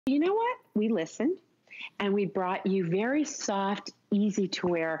You know what? We listened and we brought you very soft, easy to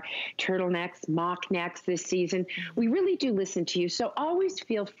wear turtlenecks, mock necks this season. We really do listen to you. So always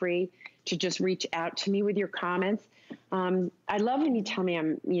feel free to just reach out to me with your comments. I love when you tell me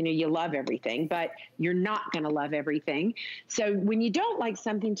you love everything, but you're not going to love everything. So when you don't like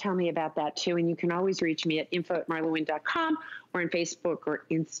something, tell me about that too. And you can always reach me at info@marlawynne.com or on Facebook or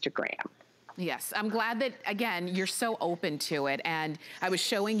Instagram. Yes, I'm glad that, again, you're so open to it. And I was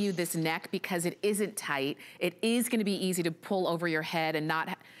showing you this neck because it isn't tight. It is gonna be easy to pull over your head and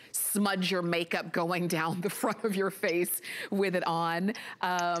not smudge your makeup going down the front of your face with it on.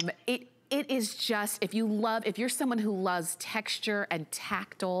 It is just, if you're someone who loves texture and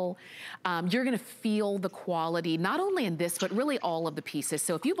tactile, you're gonna feel the quality, not only in this, but really all of the pieces.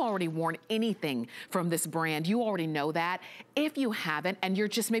 So if you've already worn anything from this brand, you already know that. If you haven't, and you're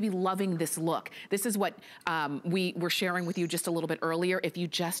just maybe loving this look, this is what we were sharing with you just a little bit earlier. If you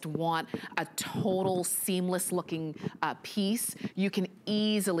just want a total seamless looking piece, you can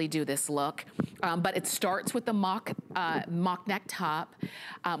easily do this look. But it starts with the mock neck top.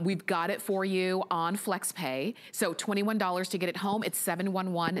 We've got it for you on FlexPay. So $21 to get it home. It's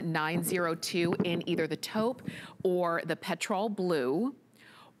 $711-902 in either the taupe or the petrol blue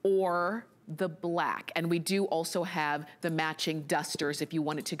or the black. And we do also have the matching dusters if you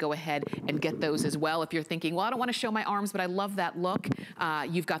wanted to go ahead and get those as well. If you're thinking, well, I don't want to show my arms, but I love that look,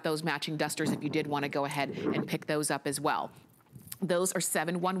 you've got those matching dusters if you did want to go ahead and pick those up as well. Those are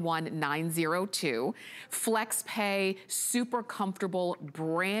 $711-902. FlexPay, super comfortable,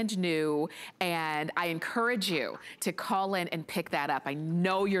 brand new, and I encourage you to call in and pick that up. I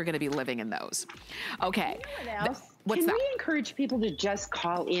know you're gonna be living in those. Okay. You know what else? What's that? Can we encourage people to just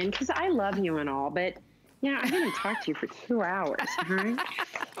call in? Because I love you and all, but I haven't talked to you for 2 hours, right?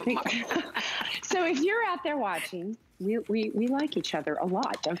 So if you're out there watching, we like each other a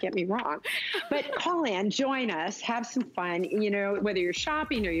lot, don't get me wrong. But call in, join us, have some fun. Whether you're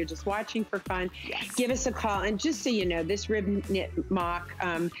shopping or you're just watching for fun, give us a call. And just so you know, this rib knit mock,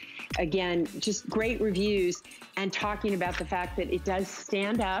 again, just great reviews and talking about the fact that it does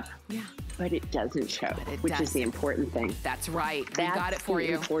stand up, but it doesn't show, which is the important thing. That's right. We got it for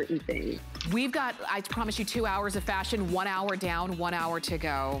you. That's the important thing. We've got, I promise you, 2 hours of fashion, 1 hour down, 1 hour to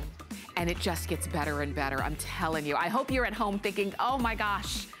go. And it just gets better and better, I'm telling you. I hope you're at home thinking, oh my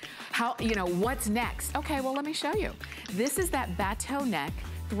gosh, what's next? Okay, well, let me show you. This is that bateau neck,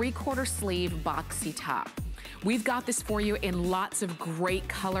 3/4 sleeve boxy top. We've got this for you in lots of great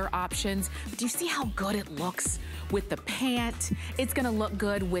color options. But do you see how good it looks with the pant? It's gonna look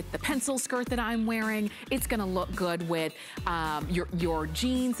good with the pencil skirt that I'm wearing. It's gonna look good with your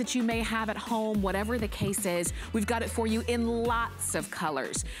jeans that you may have at home, whatever the case is. We've got it for you in lots of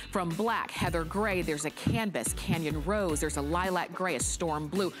colors. From black, heather gray, there's a canvas, canyon rose, there's a lilac gray, a storm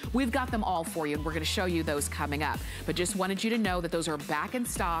blue. We've got them all for you, and we're gonna show you those coming up. But just wanted you to know that those are back in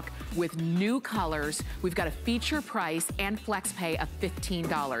stock with new colors. We've got a feature price and FlexPay of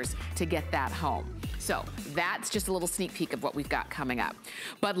 $15 to get that home. So that's just a little sneak peek of what we've got coming up.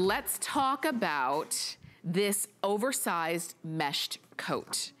 But let's talk about this oversized meshed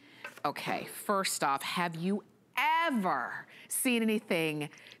coat. Okay, first off, have you ever seen anything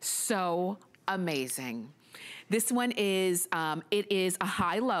so amazing? This one is, it is a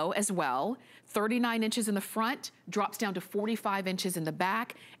high-low as well. 39 inches in the front, drops down to 45 inches in the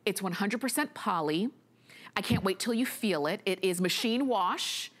back. It's 100% poly. I can't wait till you feel it. It is machine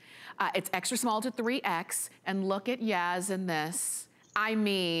wash. It's extra small to 3X. And look at Yaz in this. I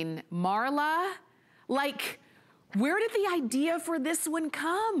mean, Marla, like, where did the idea for this one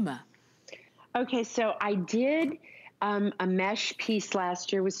come? Okay, so I did a mesh piece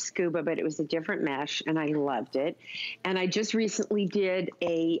last year with scuba, but it was a different mesh, and I loved it. And I just recently did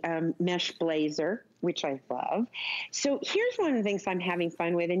a mesh blazer, which I love. So here's one of the things I'm having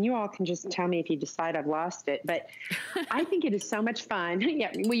fun with, and you all can just tell me if you decide I've lost it, but I think it is so much fun.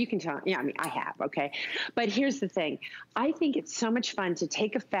 Yeah, well, you can tell. Yeah, I mean, I have, okay? But here's the thing. I think it's so much fun to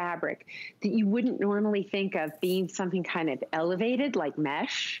take a fabric that you wouldn't normally think of being something kind of elevated, like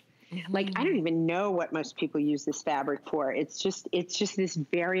mesh. Like, I don't even know what most people use this fabric for. It's just this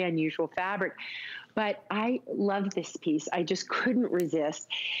very unusual fabric. But I love this piece. I just couldn't resist.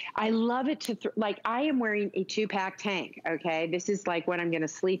 I love it like, I am wearing a 2-pack tank, okay? This is like what I'm gonna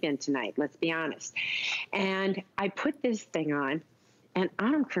sleep in tonight, let's be honest. And I put this thing on, and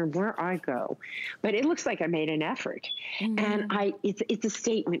I don't care where I go, but it looks like I made an effort. And it's a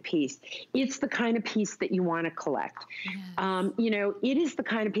statement piece. It's the kind of piece that you want to collect. It is the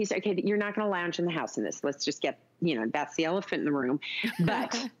kind of piece, okay, that you're not going to lounge in the house in this. Let's just get, that's the elephant in the room.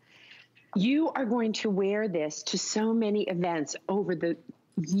 But you are going to wear this to so many events over the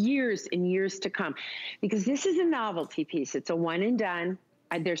years and years to come, because this is a novelty piece. It's a one and done.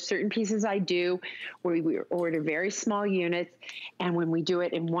 There's certain pieces I do where we order very small units, and when we do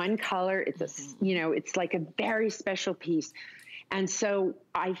it in one color, it's a, you know, it's like a very special piece. And so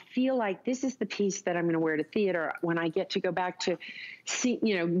I feel like this is the piece that I'm going to wear to theater when I get to go back to see,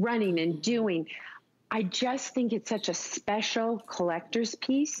 you know, running and doing. I just think it's such a special collector's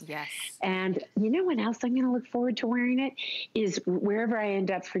piece. Yes. And you know what else I'm going to look forward to wearing it is wherever I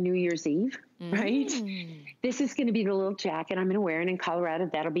end up for New Year's Eve, right? This is going to be the little jacket I'm going to wear it in Colorado.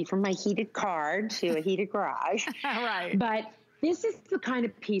 That'll be from my heated car to a heated garage. Right. But this is the kind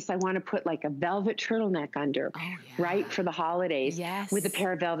of piece I want to put like a velvet turtleneck under, right, for the holidays, with a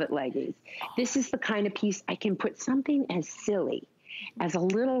pair of velvet leggings. This is the kind of piece I can put something as silly as a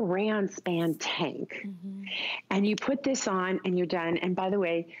little rayon span tank. And you put this on and you're done. And by the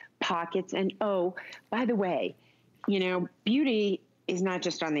way, pockets. And oh, by the way, you know, beauty is not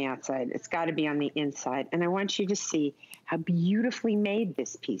just on the outside. It's got to be on the inside. And I want you to see how beautifully made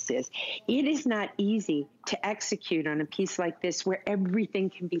this piece is. It is not easy to execute on a piece like this where everything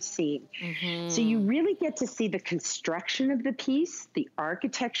can be seen. So you really get to see the construction of the piece, the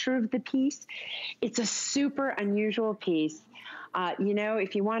architecture of the piece. It's a super unusual piece. You know,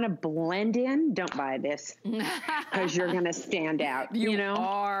 if you want to blend in, don't buy this because you're going to stand out. You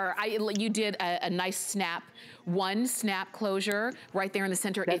know, you did a nice snap, one snap closure right there in the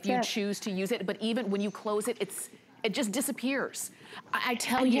center. If you choose to use it, but even when you close it, it just disappears. I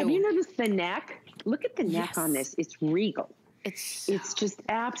tell you. Have you noticed the neck? Look at the neck on this. It's regal. It's just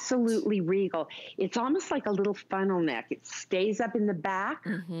absolutely regal. It's almost like a little funnel neck. It stays up in the back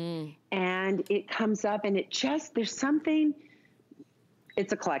and it comes up and there's something.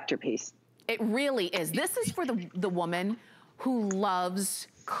 It's a collector piece. It really is. This is for the woman who loves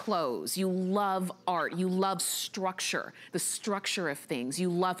clothes. You love art. You love structure, the structure of things. You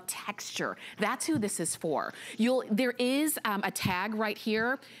love texture. That's who this is for. There is a tag right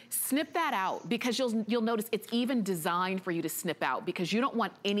here. Snip that out because you'll notice it's even designed for you to snip out because you don't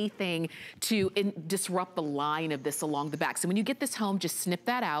want anything to disrupt the line of this along the back. So when you get this home, just snip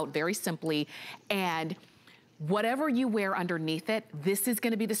that out very simply, and whatever you wear underneath it, this is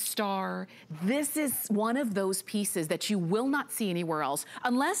gonna be the star. This is one of those pieces that you will not see anywhere else,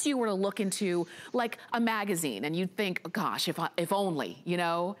 unless you were to look into like a magazine and you'd think, oh, gosh, if only, you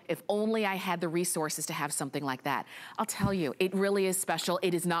know, if only I had the resources to have something like that. I'll tell you, it really is special.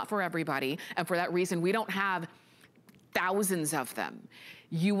 It is not for everybody. And for that reason, we don't have thousands of them.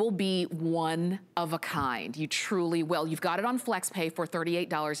 You will be one of a kind. You truly will. You've got it on FlexPay for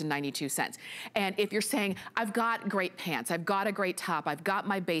 $38.92. And if you're saying, I've got great pants, I've got a great top, I've got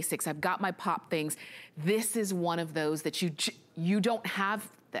my basics, I've got my pop things, this is one of those that you don't have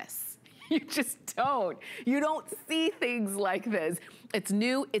this. You just don't. You don't see things like this. It's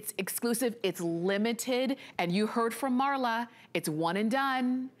new, it's exclusive, it's limited, and you heard from Marla, it's one and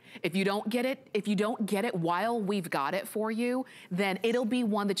done. If you don't get it while we've got it for you, then it'll be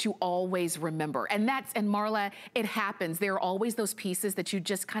one that you always remember. And Marla, it happens. There are always those pieces that you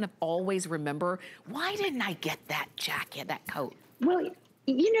just kind of always remember. Why didn't I get that jacket, that coat? Well,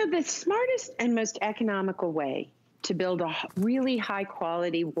 you know, the smartest and most economical way to build a really high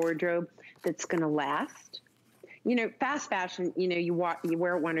quality wardrobe that's going to last. You know, fast fashion, you know, you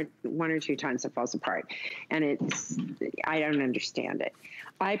wear it one or two times, it falls apart. And I don't understand it.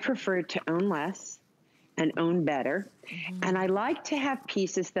 I prefer to own less and own better. And I like to have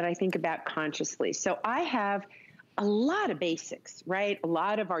pieces that I think about consciously. So I have a lot of basics, right? A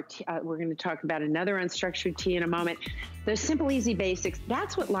lot of our, we're going to talk about another unstructured tee in a moment. Those simple, easy basics,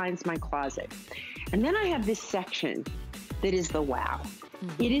 that's what lines my closet. And then I have this section that is the wow.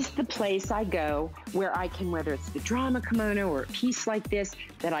 It is the place I go where I can, whether it's the drama kimono or a piece like this,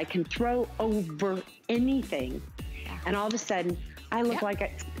 that I can throw over anything. And all of a sudden, I look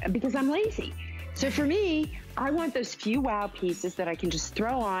like because I'm lazy. So for me, I want those few wow pieces that I can just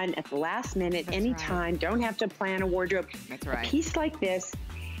throw on at the last minute, anytime, don't have to plan a wardrobe. That's right. A piece like this,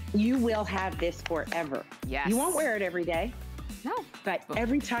 you will have this forever. Yes. You won't wear it every day. No. But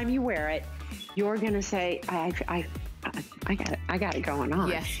every time you wear it, you're going to say, I got it going on.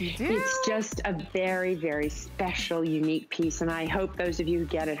 Yes, you do. It's just a very, very special, unique piece. And I hope those of you who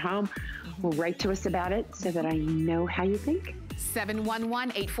get it home will write to us about it so that I know how you think.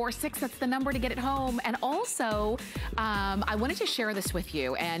 711-846, that's the number to get it home. And also, I wanted to share this with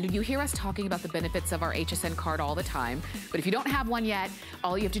you. And you hear us talking about the benefits of our HSN card all the time. But if you don't have one yet,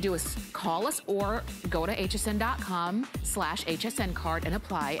 all you have to do is call us or go to hsn.com/HSN card and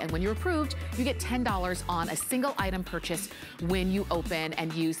apply. And when you're approved, you get $10 on a single item purchase when you open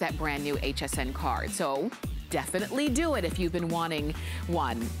and use that brand new HSN card. So definitely do it if you've been wanting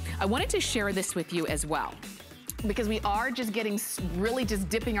one. I wanted to share this with you as well, because we are just really just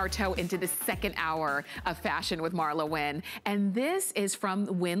dipping our toe into the second hour of fashion with MarlaWynne. And this is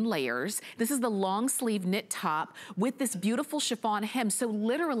from Wynn Layers. This is the long sleeve knit top with this beautiful chiffon hem. So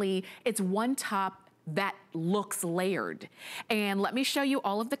literally it's one top that looks layered. And let me show you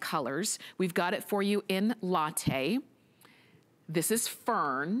all of the colors. We've got it for you in latte. This is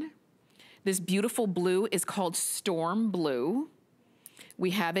fern. This beautiful blue is called storm blue.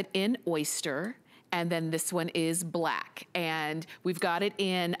 We have it in oyster. And then this one is black. And we've got it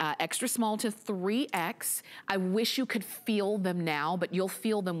in extra small to 3X. I wish you could feel them now, but you'll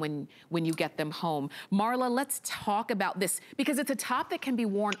feel them when you get them home. Marla, let's talk about this, because it's a top that can be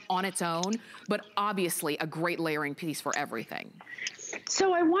worn on its own, but obviously a great layering piece for everything.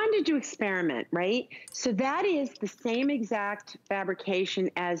 So I wanted to experiment, right? So that is the same exact fabrication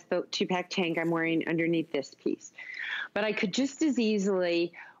as the 2-pack tank I'm wearing underneath this piece. But I could just as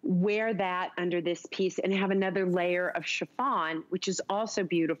easily wear that under this piece and have another layer of chiffon, which is also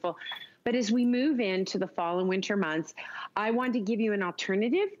beautiful. But as we move into the fall and winter months, I wanted to give you an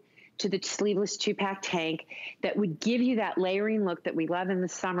alternative to the sleeveless 2-pack tank that would give you that layering look that we love in the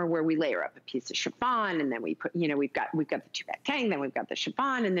summer, where we layer up a piece of chiffon and then we put, we've got the 2-pack tank, then we've got the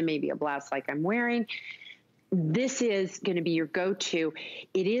chiffon, and then maybe a blouse like I'm wearing. This is going to be your go-to.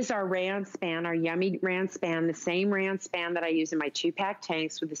 It is our rayon span, our yummy rayon span, the same rayon span that I use in my 2-pack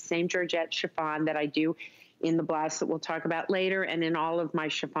tanks, with the same georgette chiffon that I do in the blouse that we'll talk about later, and in all of my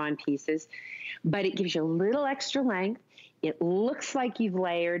chiffon pieces. But it gives you a little extra length. It looks like you've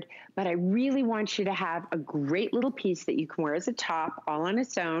layered, but I really want you to have a great little piece that you can wear as a top all on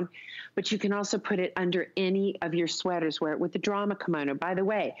its own, but you can also put it under any of your sweaters. Wear it with the drama kimono. By the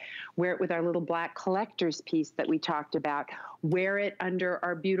way, wear it with our little black collector's piece that we talked about. Wear it under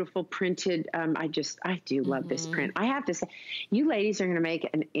our beautiful printed, I do love this print. I have to say, you ladies are going to make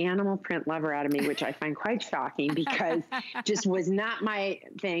an animal print lover out of me, which I find quite shocking, because just was not my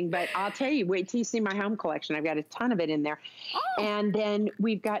thing. But I'll tell you, wait till you see my home collection. I've got a ton of it in there. Oh. And then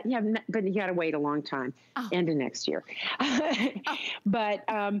we've got, but you got to wait a long time, end of next year. But,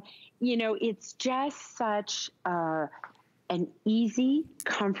 it's just such an easy,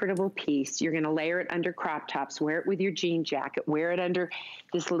 comfortable piece. You're going to layer it under crop tops, wear it with your jean jacket, wear it under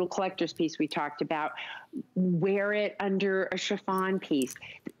this little collector's piece we talked about, wear it under a chiffon piece,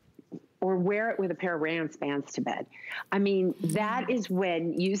 or wear it with a pair of rayon spans to bed. I mean, that is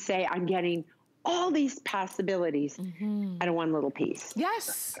when you say, I'm getting all these possibilities out of one little piece.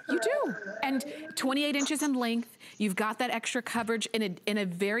 Yes, you do. And 28 inches in length. You've got that extra coverage in a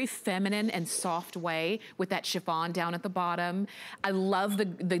very feminine and soft way with that chiffon down at the bottom. I love the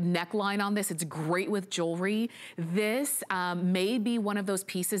neckline on this. It's great with jewelry. This may be one of those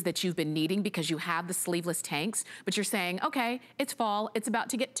pieces that you've been needing because you have the sleeveless tanks, but you're saying, okay, it's fall. It's about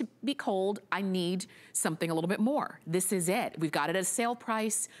to get to be cold. I need something a little bit more. This is it. We've got it at a sale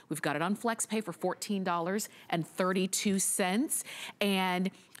price. We've got it on FlexPay for $14.32.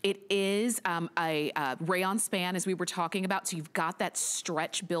 And it is a rayon span, as we were talking about, so you've got that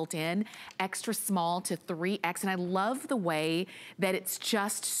stretch built in, extra small to 3X. And I love the way that it's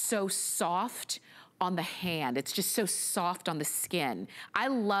just so soft on the hand. It's just so soft on the skin. I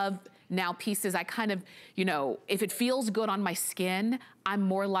love now pieces, I kind of, if it feels good on my skin, I'm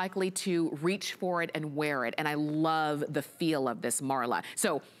more likely to reach for it and wear it. And I love the feel of this Marla.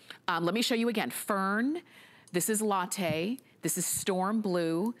 So let me show you again. Fern, this is latte, this is storm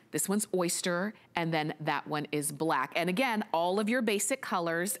blue, this one's oyster, and then that one is black. And again, all of your basic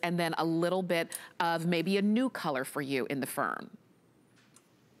colors, and then a little bit of maybe a new color for you in the fern.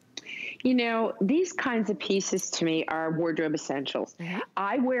 These kinds of pieces to me are wardrobe essentials.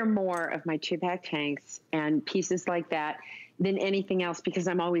 I wear more of my 2-pack tanks and pieces like that than anything else, because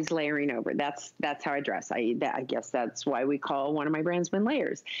I'm always layering over. That's how I dress. I guess that's why we call one of my brands Wynn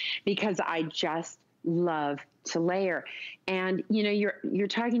Layers, because I just love to layer. And you're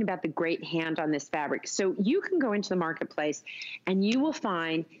talking about the great hand on this fabric. So you can go into the marketplace and you will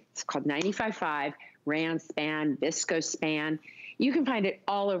find, it's called 95.5 rayon span, viscose span. You can find it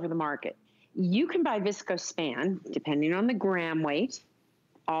all over the market. You can buy viscose span, depending on the gram weight,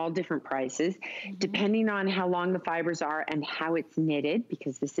 all different prices, depending on how long the fibers are and how it's knitted,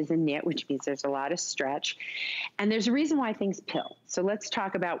 because this is a knit, which means there's a lot of stretch. And there's a reason why things pill. So let's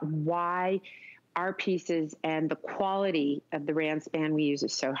talk about why our pieces and the quality of the rayon span we use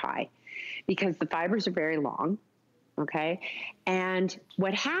is so high, because the fibers are very long. Okay. And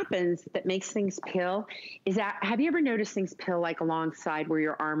what happens that makes things pill is that, have you ever noticed things pill like alongside where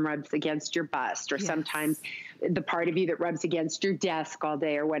your arm rubs against your bust, or sometimes the part of you that rubs against your desk all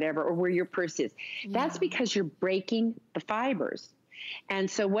day or whatever, or where your purse is. Yeah. That's because you're breaking the fibers. And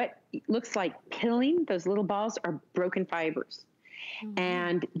so what looks like pilling, those little balls, are broken fibers. Mm-hmm.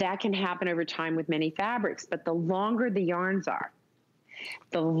 And that can happen over time with many fabrics. But the longer the yarns are,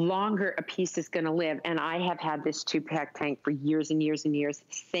 the longer a piece is going to live. And I have had this 2-pack tank for years and years and years,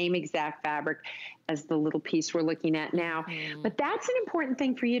 same exact fabric as the little piece we're looking at now. Mm. But that's an important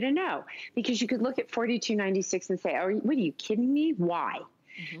thing for you to know, because you could look at $42.96 and say, oh, what are you kidding me? Why?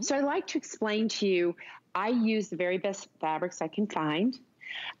 Mm-hmm. So I like to explain to you, I use the very best fabrics I can find.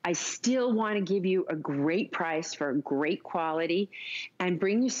 I still want to give you a great price for a great quality and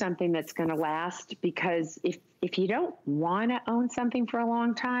bring you something that's going to last, because if you don't want to own something for a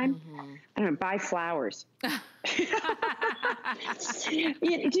long time, mm-hmm. I don't know, buy flowers. Do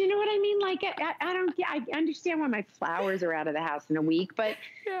you know what I mean? Like, I understand why my flowers are out of the house in a week, but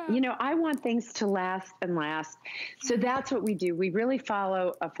yeah. You know, I want things to last and last. So that's what we do. We really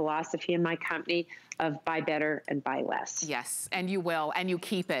follow a philosophy in my company of buy better and buy less. Yes, and you will, and you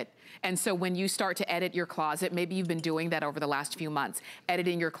keep it. And so when you start to edit your closet, maybe you've been doing that over the last few months,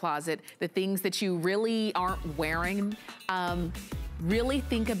 editing your closet, the things that you really aren't wearing, really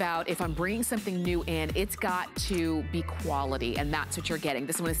think about, if I'm bringing something new in, it's got to be quality, and that's what you're getting.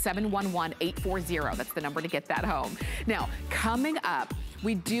 This one is 711-840. That's the number to get that home. Now, coming up,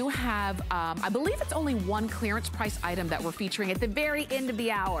 we do have, I believe it's only one clearance price item that we're featuring at the very end of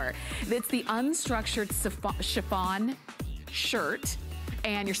the hour. It's the unstructured chiffon shirt.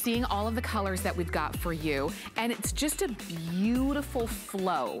 And you're seeing all of the colors that we've got for you. And it's just a beautiful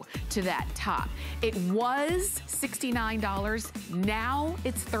flow to that top. It was $69, now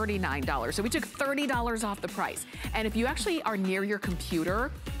it's $39. So we took $30 off the price. And if you actually are near your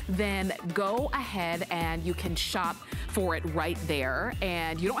computer, then go ahead and you can shop for it right there.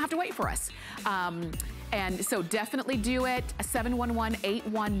 And you don't have to wait for us. And so definitely do it.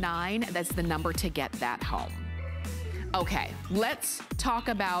 711-819, that's the number to get that home. Okay, let's talk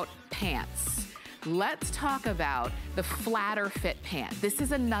about pants. Let's talk about the flatter fit pant. This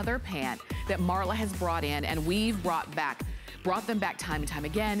is another pant that Marla has brought in, and we've brought them back time and time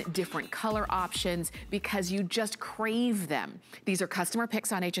again, different color options, because you just crave them. These are customer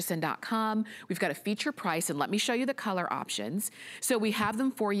picks on hsn.com. We've got a feature price, and let me show you the color options. So we have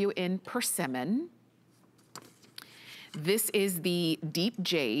them for you in persimmon. This is the deep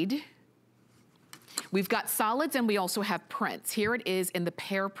jade. We've got solids, and we also have prints. Here it is in the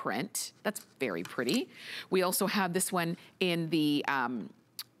pear print. That's very pretty. We also have this one in the I'm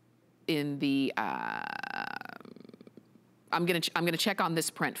gonna check on this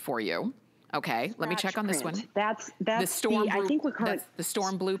print for you. Okay, let me check on this one. That's the storm. I think we're calling the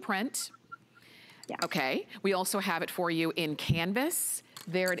storm blue print. Yeah. Okay. We also have it for you in canvas.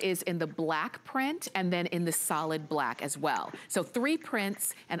 There it is in the black print, and then in the solid black as well. So 3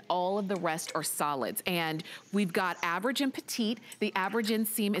 prints, and all of the rest are solids. And we've got average and petite. The average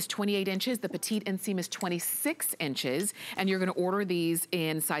inseam is 28 inches. The petite inseam is 26 inches. And you're gonna order these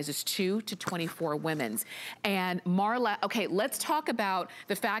in sizes 2 to 24 women's. And Marla, okay, let's talk about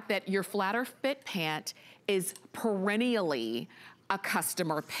the fact that your flatter fit pant is perennially a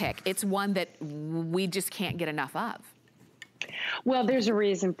customer pick. It's one that we just can't get enough of. Well, there's a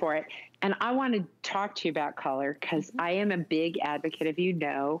reason for it. And I want to talk to you about color, because I am a big advocate, as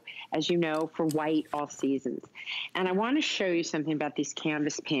you know, for white all seasons. And I want to show you something about these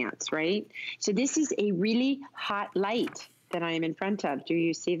canvas pants, right? So this is a really hot light that I am in front of. Do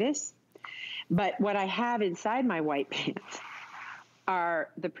you see this? But what I have inside my white pants are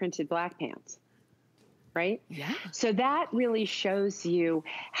the printed black pants. Right? Yeah. So that really shows you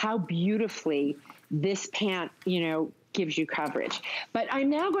how beautifully this pant, gives you coverage. But I'm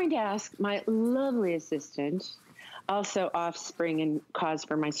now going to ask my lovely assistant, also offspring and cause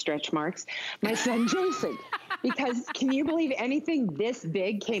for my stretch marks, my son Jason, because can you believe anything this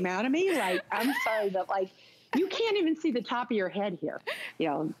big came out of me? Like, I'm sorry, but you can't even see the top of your head here.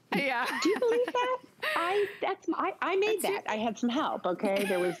 Yeah. Do you believe that? I made that. I had some help. Okay.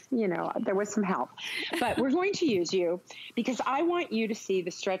 There was some help, but we're going to use you because I want you to see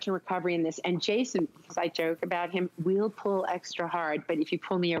the stretch and recovery in this. And Jason, because I joke about him, will pull extra hard, but if you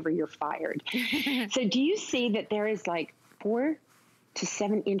pull me over, you're fired. So do you see that there is 4 to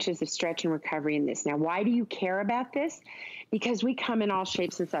 7 inches of stretch and recovery in this? Now, why do you care about this? Because we come in all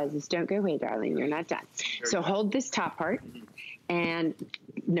shapes and sizes. Don't go away, darling. You're not done. So hold this top part. And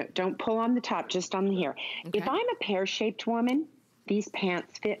no, don't pull on the top, just on the hair. Okay. If I'm a pear-shaped woman, these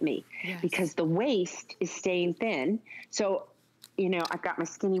pants fit me because the waist is staying thin. So, I've got my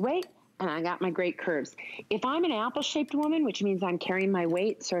skinny weight and I got my great curves. If I'm an apple-shaped woman, which means I'm carrying my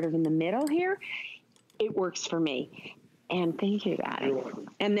weight sort of in the middle here, it works for me. And thank you, Daddy.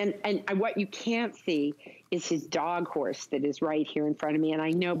 And then, what you can't see is his dog horse that is right here in front of me. And I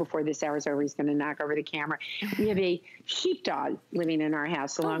know before this hour's over, he's going to knock over the camera. We have a sheepdog living in our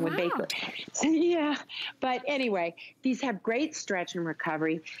house along with Baker. So, yeah. But anyway, these have great stretch and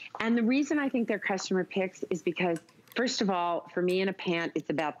recovery. And the reason I think they're customer picks is because, first of all, for me in a pant, it's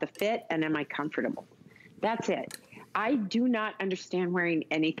about the fit and am I comfortable? That's it. I do not understand wearing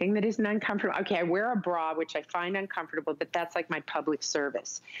anything that isn't uncomfortable. Okay, I wear a bra, which I find uncomfortable, but that's like my public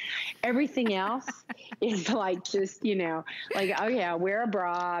service. Everything else is like just, you know, like, oh yeah, I'll wear a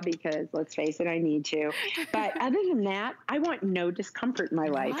bra because let's face it, I need to. But other than that, I want no discomfort in my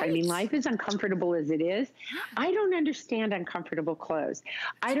life. I mean, life is uncomfortable as it is. I don't understand uncomfortable clothes.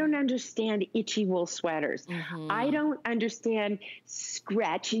 I don't understand itchy wool sweaters. I don't understand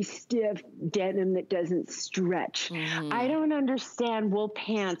scratchy, stiff denim that doesn't stretch. I don't understand wool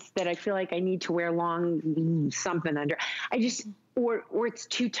pants that I feel like I need to wear long something under. I just, or it's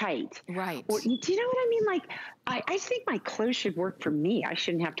too tight. Right. Or, do you know what I mean? Like, I think my clothes should work for me. I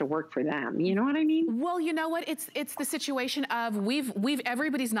shouldn't have to work for them. You know what I mean? Well, you know what? It's the situation of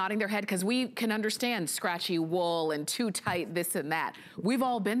everybody's nodding their head because we can understand scratchy wool and too tight this and that. We've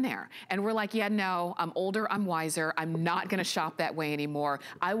all been there. And we're like, yeah, no, I'm older, I'm wiser. I'm not gonna shop that way anymore.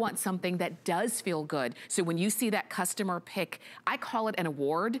 I want something that does feel good. So when you see that customer pick, I call it an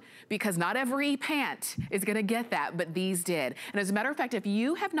award because not every pant is gonna get that, but these did. And as a matter of fact, if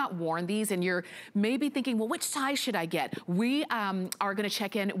you have not worn these and you're maybe thinking, well, which size should I get? We are gonna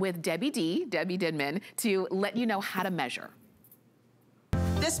check in with Debbie Didman, to let you know how to measure.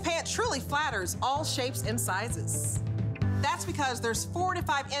 This pant truly flatters all shapes and sizes. That's because there's 4 to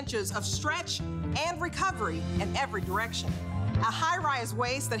 5 inches of stretch and recovery in every direction. A high-rise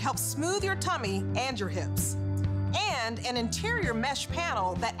waist that helps smooth your tummy and your hips. And an interior mesh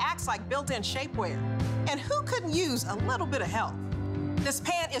panel that acts like built-in shapewear. And who couldn't use a little bit of help? This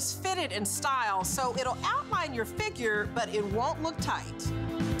pant is fitted in style, so it'll outline your figure, but it won't look tight.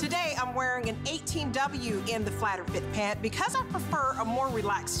 Today, I'm wearing an 18W in the flatter fit pant because I prefer a more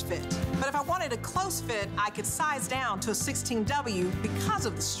relaxed fit. But if I wanted a close fit, I could size down to a 16W because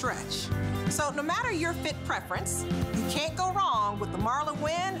of the stretch. So no matter your fit preference, you can't go wrong with the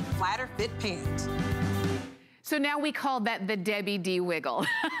MarlaWynne flatter fit pant. So now we call that the Debbie D wiggle.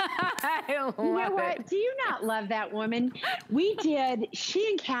 I love You know what? it. Do you not love that woman? She and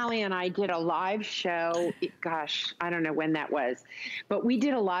Callie and I did a live show. Gosh, I don't know when that was, but we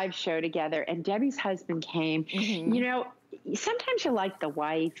did a live show together and Debbie's husband came. You know, sometimes you like the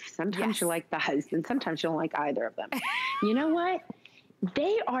wife, sometimes you like the husband, sometimes you don't like either of them. You know what?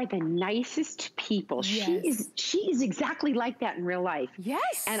 They are the nicest people. Yes. She is exactly like that in real life.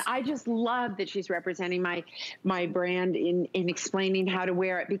 Yes. And I just love that she's representing my brand in explaining how to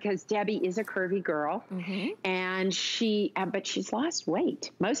wear it, because Debbie is a curvy girl and but she's lost weight.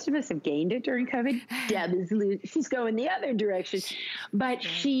 Most of us have gained it during COVID. She's going the other direction. But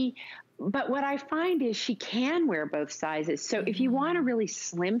but what I find is she can wear both sizes. So if you want a really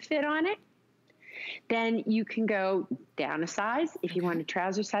slim fit on it, then you can go down a size. If you want a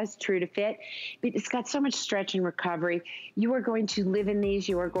trouser size, true to fit. But it's got so much stretch and recovery. You are going to live in these.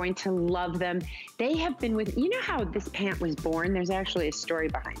 You are going to love them. They have been you know how this pant was born? There's actually a story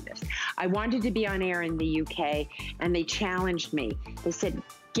behind this. I wanted to be on air in the UK, and they challenged me. They said,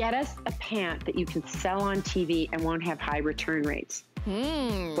 get us a pant that you can sell on TV and won't have high return rates.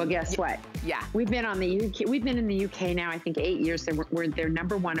 Well, guess what? Yeah. We've been in the UK now, I think 8 years. We're their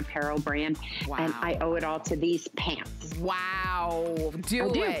 #1 apparel brand. Wow. And I owe it all to these pants. Wow.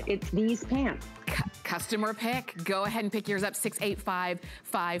 Do it. It's these pants. Customer pick. Go ahead and pick yours up.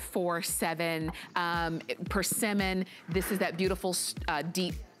 685-547. Persimmon. This is that beautiful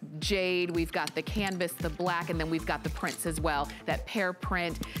deep jade. We've got the canvas, the black, and then we've got the prints as well. That pear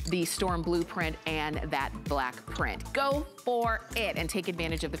print, the storm blue print, and that black print. Go for it and take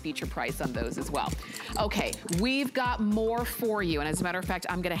advantage of the feature price on those as well. Okay, we've got more for you. And as a matter of fact,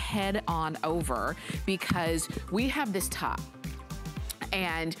 I'm gonna head on over because we have this top.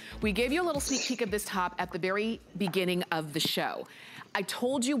 And we gave you a little sneak peek of this top at the very beginning of the show. I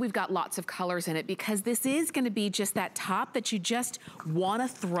told you we've got lots of colors in it because this is gonna be just that top that you just wanna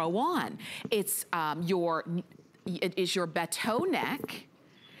throw on. It is your bateau neck,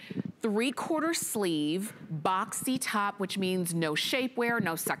 3/4 sleeve, boxy top, which means no shapewear,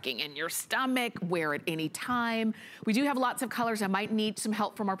 no sucking in your stomach, wear it anytime. We do have lots of colors. I might need some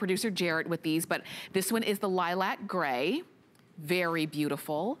help from our producer Jarrett with these, but this one is the lilac gray. Very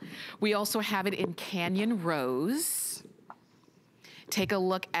beautiful. We also have it in Canyon Rose. Take a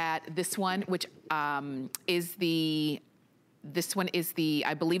look at this one, which I believe this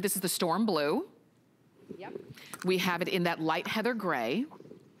is the Storm Blue. Yep. We have it in that light heather gray.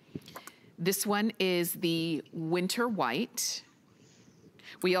 This one is the winter white.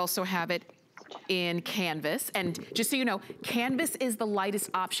 We also have it in canvas. And just so you know, canvas is the lightest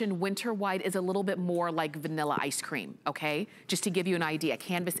option. Winter white is a little bit more like vanilla ice cream, okay? Just to give you an idea,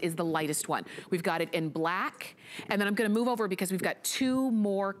 canvas is the lightest one. We've got it in black, and then I'm gonna move over because we've got 2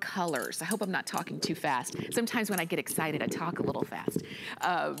 more colors. I hope I'm not talking too fast. Sometimes when I get excited, I talk a little fast.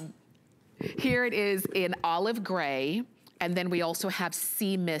 Here it is in olive gray. And then we also have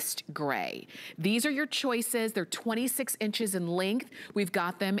sea mist gray. These are your choices. They're 26 inches in length. We've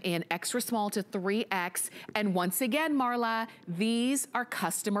got them in extra small to 3X. And once again, Marla, these are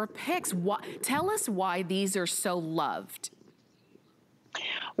customer picks. Tell us why these are so loved.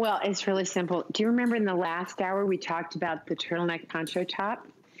 Well, it's really simple. Do you remember in the last hour we talked about the turtleneck poncho top?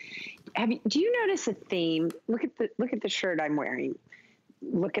 Do you notice a theme? Look at the shirt I'm wearing.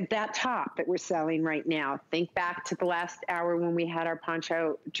 Look at that top that we're selling right now. Think back to the last hour when we had our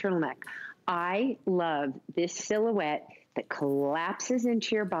poncho turtleneck. I love this silhouette that collapses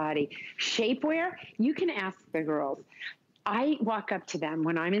into your body. Shapewear, you can ask the girls. I walk up to them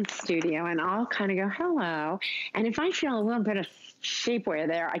when I'm in studio and I'll kind of go, hello. And if I feel a little bit of shapewear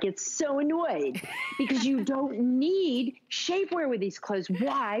there, I get so annoyed because you don't need shapewear with these clothes.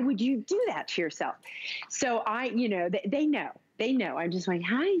 Why would you do that to yourself? So they know. They know. I'm just like,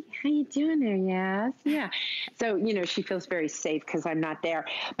 hi, how you doing there? Yes. Yeah. So, she feels very safe because I'm not there.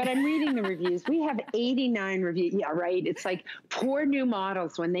 But I'm reading the reviews. We have 89 reviews. Yeah, right. It's like poor new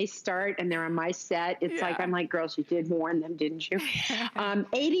models when they start and they're on my set. It's like, I'm like, girls, you did warn them, didn't you?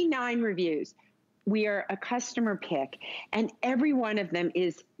 89 reviews. We are a customer pick, and every one of them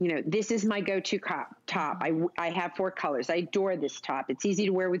is, this is my go-to top. I have 4 colors. I adore this top. It's easy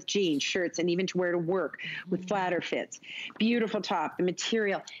to wear with jeans, shirts, and even to wear to work with flatter fits. Beautiful top. The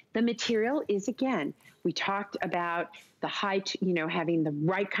material is, again, we talked about the height, having the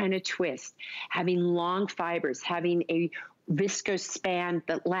right kind of twist, having long fibers, having a viscose span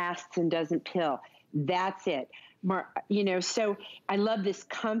that lasts and doesn't pill. That's it. So I love this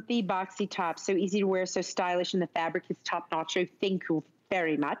comfy, boxy top. So easy to wear, so stylish, and the fabric is top-notch. So thank you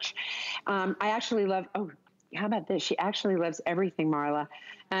very much. I actually love, how about this? She actually loves everything, Marla.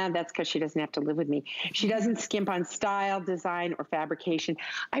 That's because she doesn't have to live with me. She doesn't skimp on style, design, or fabrication.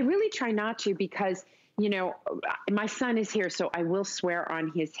 I really try not to because, my son is here, so I will swear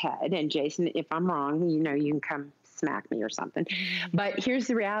on his head. And Jason, if I'm wrong, you can come smack me or something. But here's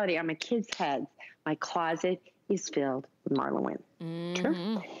the reality. On my kids' heads, my closet is filled with MarlaWynne.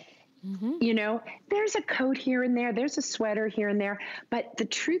 True. There's a coat here and there. There's a sweater here and there. But the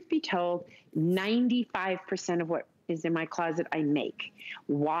truth be told, 95% of what is in my closet, I make.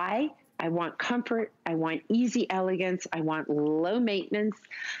 Why? I want comfort. I want easy elegance. I want low maintenance.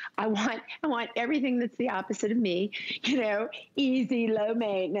 I want everything that's the opposite of me, easy, low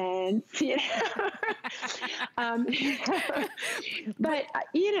maintenance, But,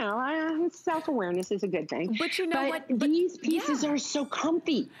 self-awareness is a good thing. But you know what? These pieces are so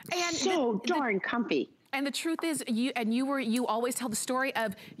comfy, and so darn comfy. And the truth is, you always tell the story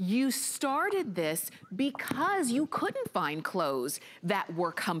of you started this because you couldn't find clothes that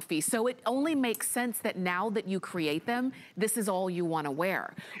were comfy. So it only makes sense that now that you create them, this is all you want to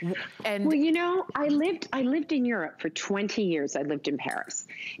wear. And well, I lived in Europe for 20 years. I lived in Paris,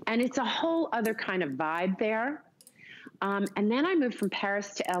 and it's a whole other kind of vibe there. And then I moved from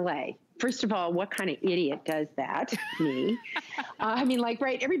Paris to LA. First of all, what kind of idiot does that? Me.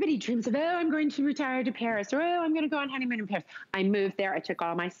 Right, everybody dreams of, I'm going to retire to Paris, or, I'm going to go on honeymoon in Paris. I moved there. I took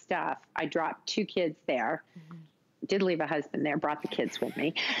all my stuff. I dropped 2 kids there. Did leave a husband there, brought the kids with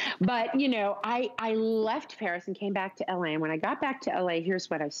me. But, I left Paris and came back to LA. And when I got back to LA, here's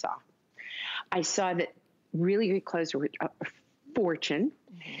what I saw. I saw that really good clothes were a fortune.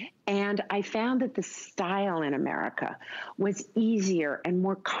 And I found that the style in America was easier and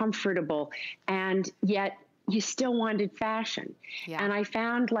more comfortable, and yet you still wanted fashion. Yeah. And I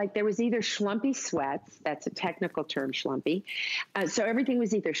found there was either schlumpy sweats, that's a technical term, schlumpy. So everything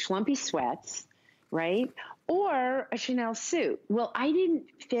was either schlumpy sweats, right? Or a Chanel suit. Well, I didn't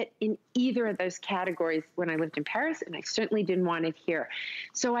fit in either of those categories when I lived in Paris, and I certainly didn't want it here.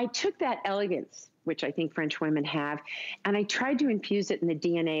 So I took that elegance, which I think French women have, and I tried to infuse it in the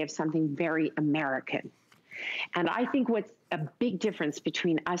DNA of something very American. And I think what's a big difference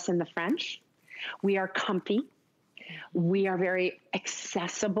between us and the French, we are comfy. We are very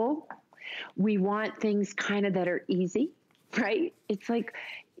accessible. We want things kind of that are easy, right? It's like,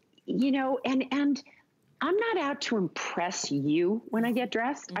 and I'm not out to impress you when I get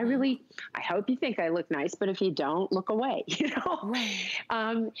dressed. I hope you think I look nice, but if you don't, look away,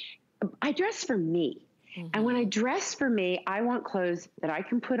 Right. I dress for me. And when I dress for me, I want clothes that I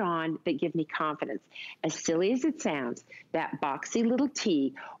can put on that give me confidence. As silly as it sounds, that boxy little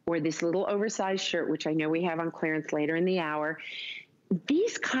tee or this little oversized shirt, which I know we have on clearance later in the hour,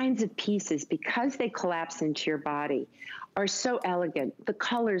 these kinds of pieces, because they collapse into your body, are so elegant. The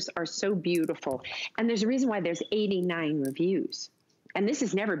colors are so beautiful. And there's a reason why there's 89 reviews. And this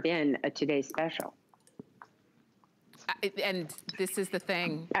has never been a Today Special. And this is the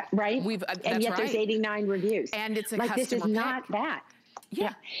thing. Right? That's and yet right. there's 89 reviews. And it's a like customer this is pick. not that.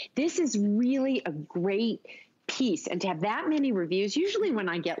 Yeah. This is really a great piece. And to have that many reviews, usually when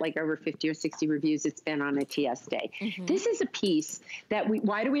I get like over 50 or 60 reviews, it's been on a TS day. This is a piece that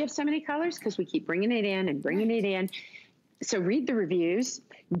why do we have so many colors? Because we keep bringing it in and bringing it in. So read the reviews,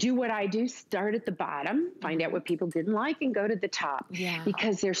 do what I do, start at the bottom, find out what people didn't like and go to the top. Yeah.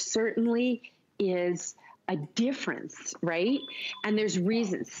 Because there certainly is a difference, right? And there's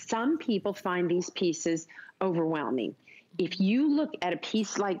reasons. Some people find these pieces overwhelming. If you look at a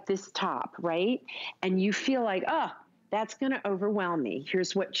piece like this top, right, and you feel like, oh, that's going to overwhelm me,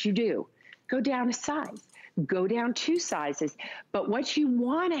 here's what you do. Go down a size. Go down 2 sizes. But what you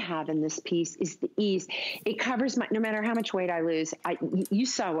want to have in this piece is the ease. It covers no matter how much weight I lose. You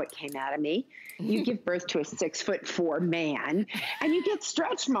saw what came out of me. You give birth to a 6'4" man and you get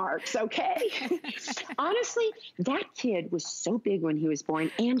stretch marks. Okay. Honestly, that kid was so big when he was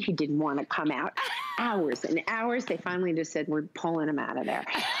born and he didn't want to come out. Hours and hours. They finally just said, we're pulling him out of there.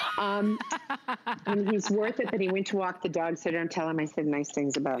 And he's worth it, but he went to walk the dog, so don't tell him I said nice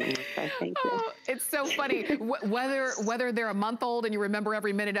things about him. So thank you. Oh, it's so funny. Whether they're a month old and you remember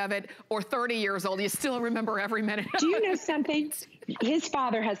every minute of it, or 30 years old, you still remember every minute. Do you know something? His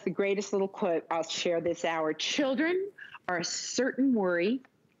father has the greatest little quote. I'll share this hour. Children are a certain worry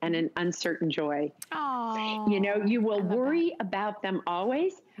and an uncertain joy. Oh, you know, you will worry about them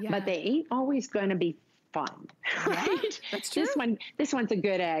always, but they ain't always going to be fun. Right? That's true. This one's a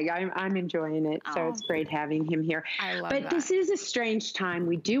good egg. I'm enjoying it. So it's great having him here. I love but that. This is a strange time.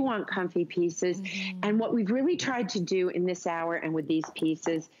 We do want comfy pieces. And what we've really tried to do in this hour and with these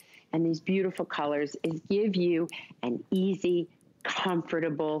pieces and these beautiful colors is give you an easy,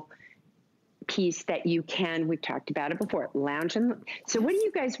 comfortable piece that you can, we've talked about it before, lounge in. So what are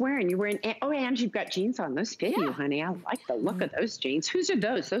you guys wearing? You're wearing, oh, and you've got jeans on. Those fit you, honey. I like the look of those jeans. Whose are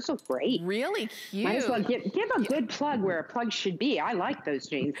those? Those look great. Really cute. Might as well give a good plug where a plug should be. I like those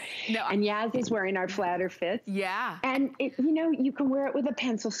jeans. No, and Yaz is wearing our flatter fits. Yeah. And it, you know, you can wear it with a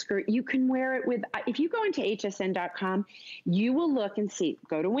pencil skirt. You can wear it with, if you go into hsn.com, you will look and see,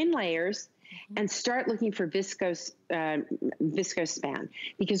 go to Win Layers, and start looking for viscose span,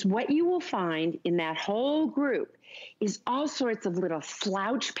 because what you will find in that whole group is all sorts of little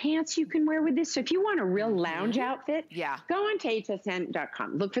slouch pants you can wear with this. So if you want a real lounge outfit, go on to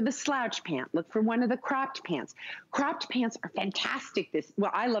hsn.com. Look for the slouch pant. Look for one of the cropped pants. Cropped pants are fantastic.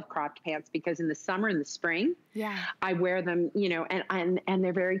 Well, I love cropped pants because in the summer and the spring, I wear them, you know, and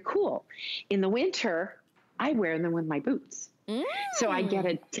they're very cool. In the winter, I wear them with my boots. So I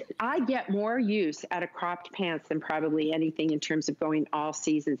get more use out of cropped pants than probably anything in terms of going all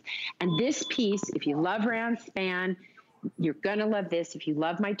seasons. And this piece, if you love round span, you're going to love this. If you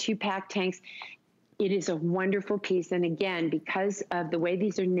love my 2-pack tanks, it is a wonderful piece. And again, because of the way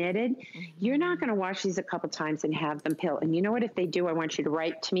these are knitted, you're not going to wash these a couple times and have them pill. And you know what? If they do, I want you to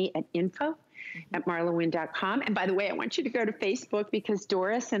write to me at info@marlawynne.com. And by the way, I want you to go to Facebook because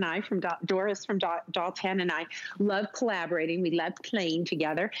Doris and I Doris from Doll 10 and I love collaborating. We love playing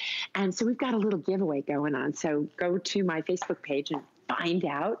together. And so we've got a little giveaway going on. So go to my Facebook page and find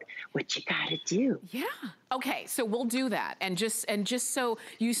out what you got to do. Yeah. Okay, so we'll do that. And just so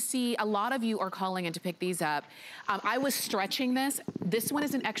you see, a lot of you are calling in to pick these up. I was stretching this. This one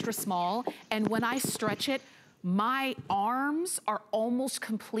is an extra small. And when I stretch it, my arms are almost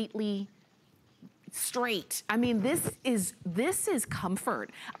completely straight. I mean, this is comfort.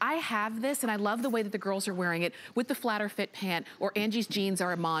 I have this and I love the way that the girls are wearing it with the flatter fit pant, or Angie's jeans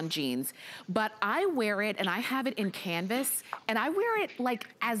are Amon jeans. But I wear it and I have it in canvas and I wear it like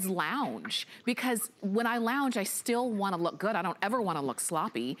as lounge, because when I lounge, I still want to look good. I don't ever want to look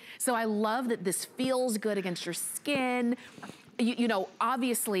sloppy. So I love that this feels good against your skin. You know,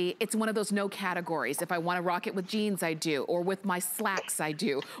 obviously, it's one of those no categories. If I want to rock it with jeans, I do. Or with my slacks, I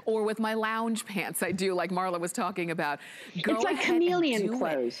do. Or with my lounge pants, I do, like Marla was talking about. It's like chameleon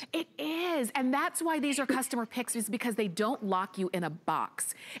clothes. It is. And that's why these are customer picks, is because they don't lock you in a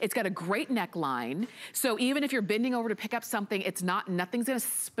box. It's got a great neckline. So even if you're bending over to pick up something, nothing's going to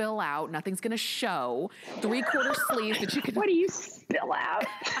spill out. Nothing's going to show. 3/4 sleeves that you can... What do you spill out?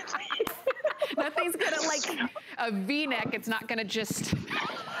 Nothing's gonna, like a V-neck, it's not gonna just...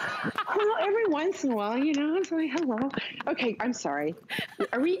 Well, every once in a while, you know, it's like, hello. Okay, I'm sorry.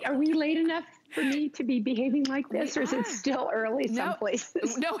 Are we late enough for me to be behaving like this, or is it still early some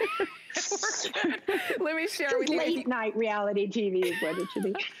places? No. Let me share with you. Late night reality TV is what it should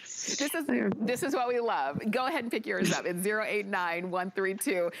be. This is what we love. Go ahead and pick yours up. It's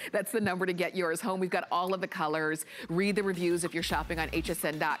 089132. That's the number to get yours home. We've got all of the colors. Read the reviews if you're shopping on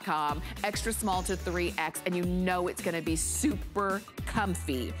hsn.com. Extra small to 3X, and you know it's going to be super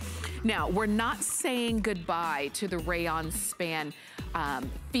comfy. Now, we're not saying goodbye to the rayon span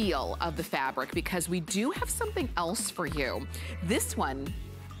feel of the fabric, because we do have something else for you. This one,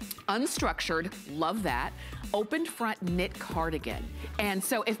 unstructured, love that. Open front knit cardigan. And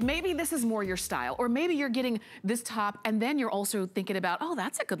so if maybe this is more your style, or maybe you're getting this top and then you're also thinking about, oh,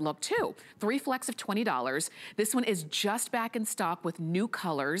 that's a good look too. 3 flex of $20. This one is just back in stock with new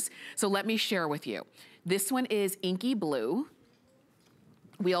colors. So let me share with you. This one is inky blue.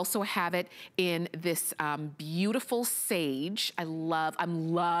 We also have it in this beautiful sage. I'm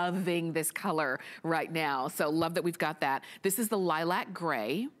loving this color right now. So love that we've got that. This is the lilac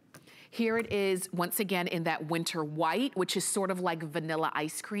gray. Here it is, once again, in that winter white, which is sort of like vanilla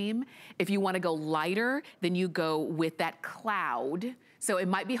ice cream. If you want to go lighter, then you go with that cloud. So it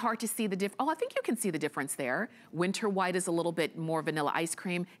might be hard to see the difference. Oh, I think you can see the difference there. Winter white is a little bit more vanilla ice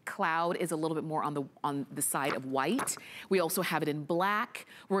cream. Cloud is a little bit more on the side of white. We also have it in black.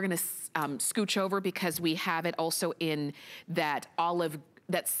 We're gonna scooch over because we have it also in that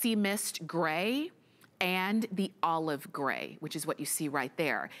that sea mist gray, and the olive gray, which is what you see right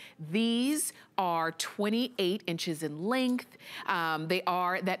there. These are 28 inches in length. They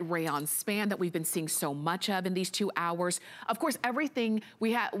are that rayon span that we've been seeing so much of in these 2 hours. Of course, everything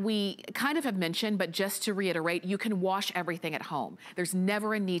we kind of have mentioned, but just to reiterate, you can wash everything at home. There's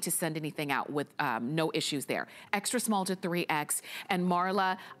never a need to send anything out with no issues there. Extra small to 3X. And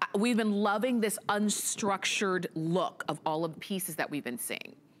Marla, we've been loving this unstructured look of all of the pieces that we've been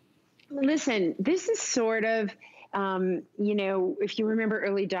seeing. Listen, this is sort of, you know, if you remember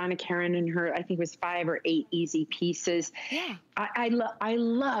early Donna Karan and her, I think it was 5 or 8 easy pieces. Yeah. I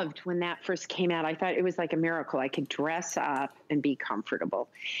loved when that first came out. I thought it was like a miracle. I could dress up and be comfortable.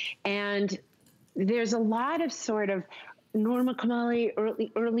 And there's a lot of sort of Norma Kamali,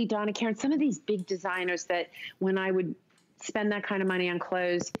 early Donna Karan, some of these big designers that when I would spend that kind of money on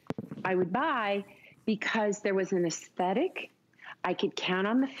clothes, I would buy because there was an aesthetic. I could count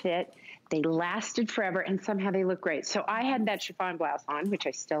on the fit. They lasted forever, and somehow they look great. So I had that chiffon blouse on, which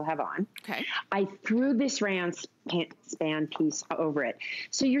I still have on. Okay. I threw this rayon span piece over it.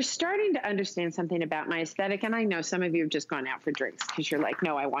 So you're starting to understand something about my aesthetic, and I know some of you have just gone out for drinks because you're like,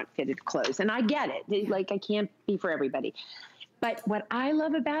 no, I want fitted clothes. And I get it. Like, I can't be for everybody. But what I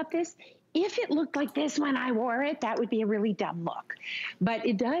love about this, if it looked like this when I wore it, that would be a really dumb look. But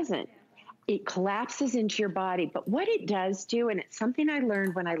it doesn't. It collapses into your body. But what it does do, and it's something I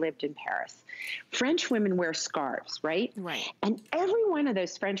learned when I lived in Paris, French women wear scarves, right? Right. And every one of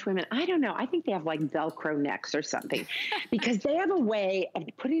those French women, I don't know, I think they have like Velcro necks or something, because they have a way of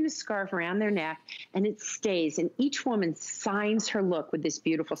putting a scarf around their neck and it stays. And each woman signs her look with this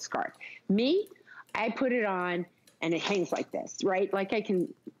beautiful scarf. Me, I put it on and it hangs like this, right? Like I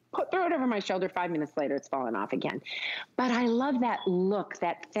can throw it over my shoulder, 5 minutes later, it's fallen off again. But I love that look,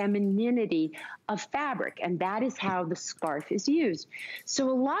 that femininity of fabric, and that is how the scarf is used. So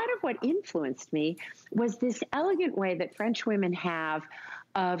a lot of what influenced me was this elegant way that French women have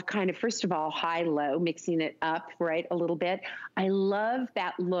of kind of, first of all, high-low, mixing it up, right, a little bit. I love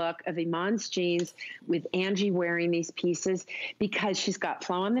that look of Iman's jeans with Angie wearing these pieces because she's got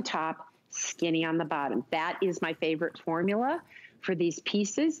flow on the top, skinny on the bottom. That is my favorite formula for these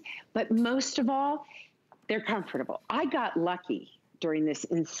pieces, but most of all, they're comfortable. I got lucky during this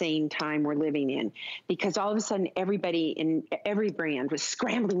insane time we're living in because all of a sudden everybody in every brand was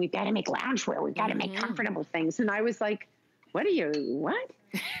scrambling. We've got to make loungewear. We've got to make comfortable things. And I was like, what?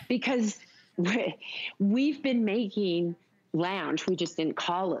 Because we've been making lounge. We just didn't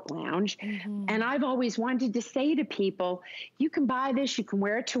call it lounge. And I've always wanted to say to people, you can buy this, you can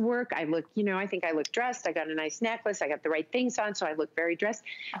wear it to work. I look, you know, I think I look dressed. I got a nice necklace. I got the right things on, so I look very dressed.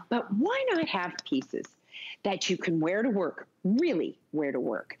 But why not have pieces that you can wear to work, really wear to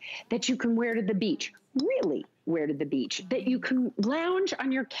work, that you can wear to the beach, really wear to the beach, that you can lounge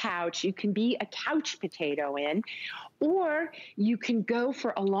on your couch, you can be a couch potato in, or you can go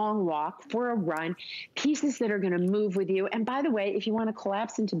for a long walk, for a run, pieces that are going to move with you. And by the way, if you want to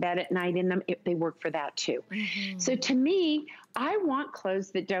collapse into bed at night in them, they work for that too. So to me, I want clothes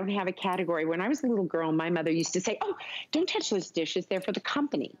that don't have a category. When I was a little girl, my mother used to say, oh, don't touch those dishes. They're for the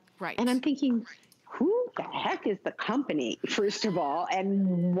company. Right. And I'm thinking, who the heck is the company, first of all?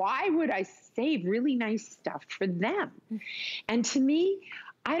 And why would I save really nice stuff for them? And to me,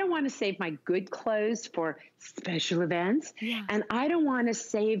 I don't want to save my good clothes for special events. Yeah. And I don't want to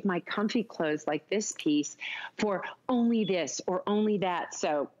save my comfy clothes like this piece for only this or only that.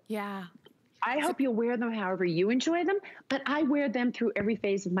 So yeah, I hope you'll wear them however you enjoy them, but I wear them through every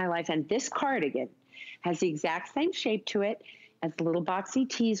phase of my life. And this cardigan has the exact same shape to it as the little boxy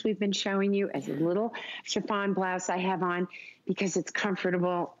tees we've been showing you, as a little chiffon blouse I have on, because it's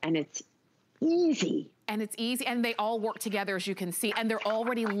comfortable and it's easy. And it's easy, and they all work together, as you can see, and they're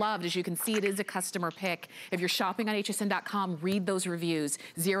already loved. As you can see, it is a customer pick. If you're shopping on hsn.com, read those reviews,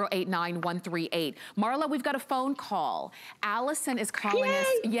 089138. Marla, we've got a phone call. Allison is calling us.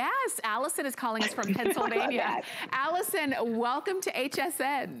 Yes, Allison is calling us from Pennsylvania. Allison, welcome to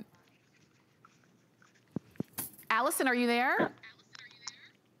HSN. Allison, are you there?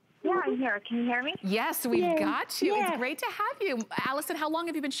 Yeah, I'm here. Can you hear me? Yes, we've got you. It's great to have you. Allison, how long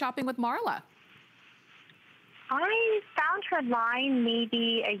have you been shopping with Marla? I found her line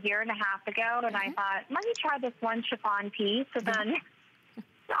maybe a year and a half ago, and I thought, let me try this one chiffon piece. So then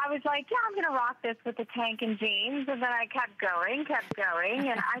I was like, yeah, I'm going to rock this with the tank and jeans. And then I kept going.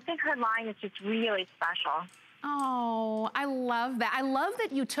 And I think her line is just really special. Oh, I love that. I love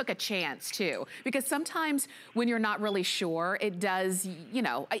that you took a chance too, because sometimes when you're not really sure, it does, you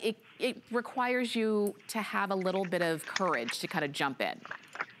know, it requires you to have a little bit of courage to kind of jump in.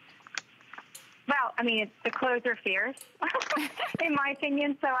 Well, I mean, the clothes are fierce, in my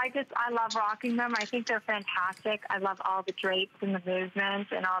opinion, so I love rocking them. I think they're fantastic. I love all the drapes and the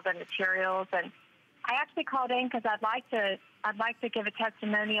movement and all the materials. And I actually called in because I'd like to give a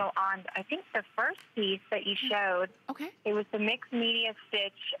testimonial on, I think, the first piece that you showed. Okay. It was the mixed media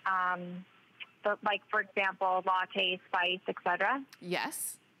stitch, like, for example, latte, spice, etc.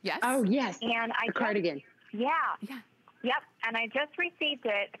 Yes. Yes. Oh, yes. And the cardigan. Yeah. Yep, and I just received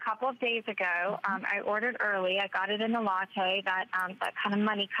it a couple of days ago. I ordered early. I got it in the latte, that kind of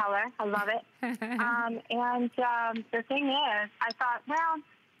money color. I love it. And the thing is, I thought, well,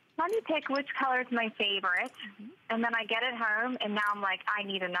 let me pick which color is my favorite. And then I get it home, and now I'm like, I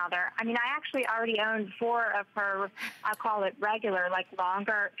need another. I mean, I actually already owned 4 of her, I'll call it regular, like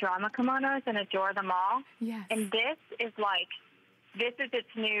longer drama kimonos, and adore them all. Yes. And this is like... This is its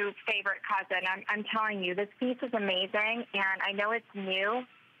new favorite cousin. I'm telling you, this piece is amazing, and I know it's new,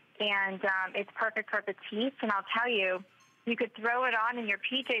 and it's perfect for petite. And I'll tell you, you could throw it on in your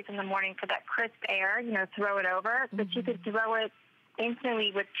PJs in the morning for that crisp air, you know, throw it over, but you could throw it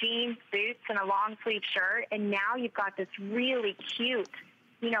instantly with jeans, boots, and a long-sleeve shirt, and now you've got this really cute,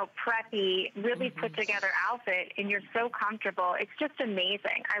 you know, preppy, really put-together outfit, and you're so comfortable. It's just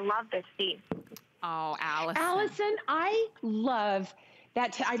amazing. I love this piece. Oh, Allison. Allison, I love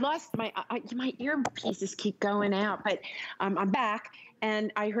that. I lost my earpieces keep going out, but I'm back,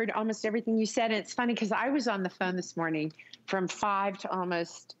 and I heard almost everything you said. And it's funny because I was on the phone this morning from 5 to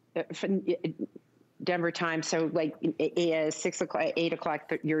almost Denver time, so like 6 o'clock, 8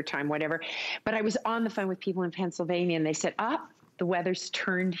 o'clock your time, whatever. But I was on the phone with people in Pennsylvania, and they said, the weather's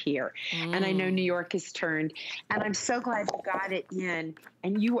turned here. And I know New York has turned. And I'm so glad you got it in.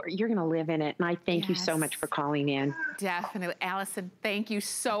 And you're going to live in it. And I thank you so much for calling in. Definitely. Allison, thank you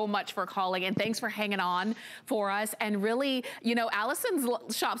so much for calling. And thanks for hanging on for us. And really, you know,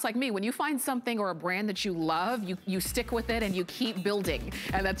 Allison's shops like me. When you find something or a brand that you love, you stick with it and you keep building.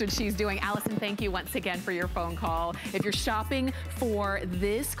 And that's what she's doing. Allison, thank you once again for your phone call. If you're shopping for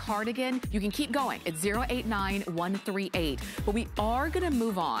this cardigan, you can keep going. It's 089138. But we are going to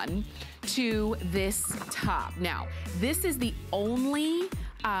move on to this top. Now, this is the only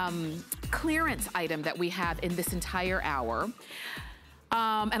clearance item that we have in this entire hour.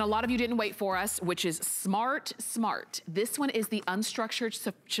 And a lot of you didn't wait for us, which is Smart. This one is the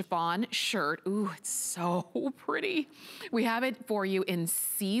unstructured chiffon shirt. Ooh, it's so pretty. We have it for you in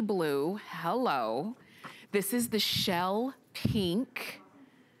sea blue. Hello. This is the shell pink.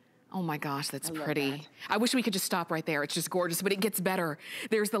 Oh my gosh, that's pretty. I wish we could just stop right there. It's just gorgeous, but it gets better.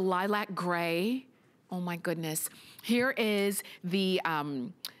 There's the lilac gray. Oh my goodness. Here is the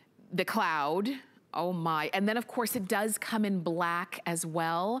cloud. Oh my. And then of course it does come in black as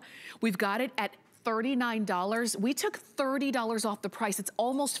well. We've got it at $39. We took $30 off the price. It's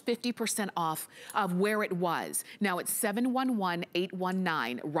almost 50% off of where it was. Now it's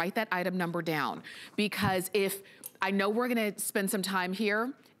 711819. Write that item number down, because if I know we're gonna spend some time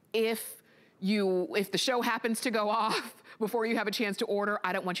here, if the show happens to go off before you have a chance to order,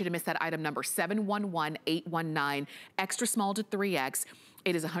 I don't want you to miss that item number, 711819, extra small to 3X.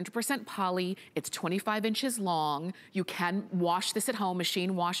 It is 100% poly. It's 25 inches long. You can wash this at home,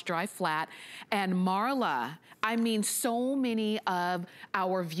 machine wash, dry, flat. And Marla, I mean, so many of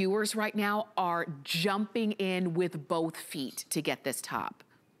our viewers right now are jumping in with both feet to get this top.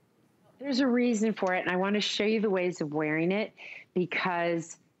 There's a reason for it, and I want to show you the ways of wearing it,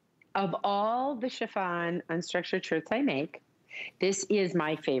 because of all the chiffon unstructured shirts I make, this is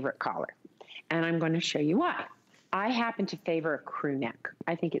my favorite collar. And I'm going to show you why. I happen to favor a crew neck.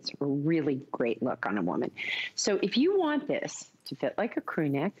 I think it's a really great look on a woman. So if you want this to fit like a crew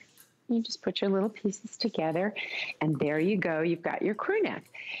neck, you just put your little pieces together, and there you go. You've got your crew neck.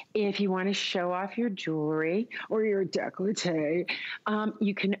 If you want to show off your jewelry or your décolleté,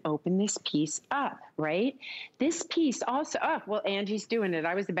 you can open this piece up, right? This piece also, oh, well, Angie's doing it.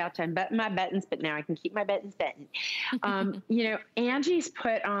 I was about to unbutton my buttons, but now I can keep my buttons buttoned. You know, Angie's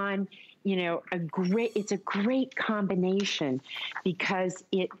put on, you know, it's a great combination, because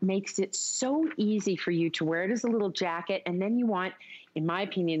it makes it so easy for you to wear it as a little jacket. And then you want, in my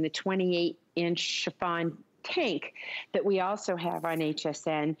opinion, the 28-inch chiffon tank that we also have on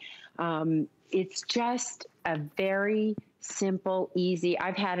HSN. It's just a very simple, easy.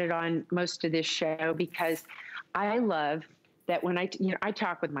 I've had it on most of this show because I love that when I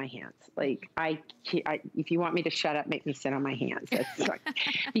talk with my hands. Like if you want me to shut up, make me sit on my hands. That's like,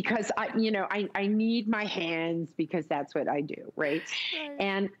 because I need my hands, because that's what I do, right?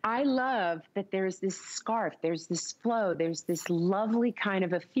 And I love that there's this scarf, there's this flow, there's this lovely kind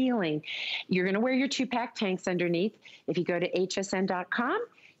of a feeling. You're going to wear your 2-pack tanks underneath. If you go to hsn.com,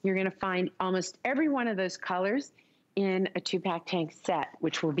 you're going to find almost every one of those colors in a 2-pack tank set,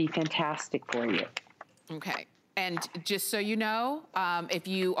 which will be fantastic for you. Okay. And just so you know, if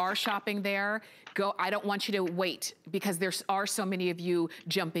you are shopping there, I don't want you to wait, because there are so many of you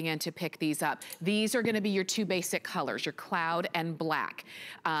jumping in to pick these up. These are gonna be your 2 basic colors, your cloud and black.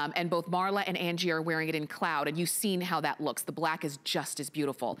 And both Marla and Angie are wearing it in cloud, and you've seen how that looks. The black is just as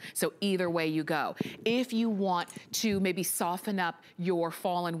beautiful. So either way you go. If you want to maybe soften up your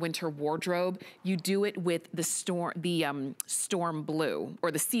fall and winter wardrobe, you do it with the storm blue,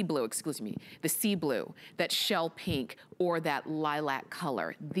 or the sea blue, excuse me, the sea blue, that shell pink, or that lilac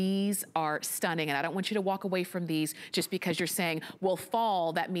color. These are stunning, and I don't want you to walk away from these just because you're saying, well,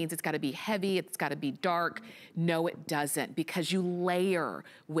 fall, that means it's gotta be heavy, it's gotta be dark. No, it doesn't, because you layer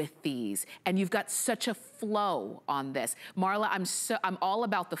with these, and you've got such a flow on this. Marla, I'm all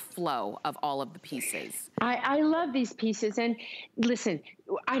about the flow of all of the pieces. I love these pieces, and listen,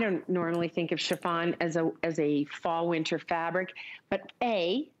 I don't normally think of chiffon as a fall winter fabric, but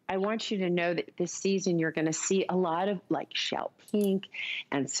I want you to know that this season you're going to see a lot of like shell pink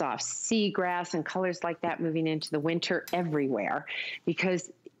and soft seagrass and colors like that moving into the winter everywhere,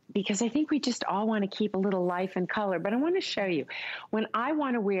 because I think we just all want to keep a little life and color. But I want to show you, when I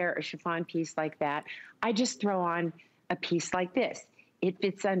want to wear a chiffon piece like that, I just throw on a piece like this. It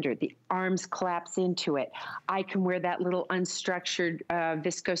fits under, the arms collapse into it. I can wear that little unstructured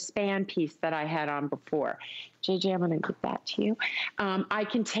visco span piece that I had on before. JJ, I'm gonna give that to you. I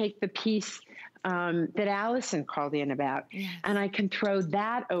can take the piece that Allison called in about, yes, and I can throw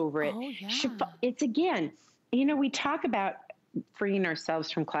that over it. Oh, yeah. It's, again, you know, we talk about freeing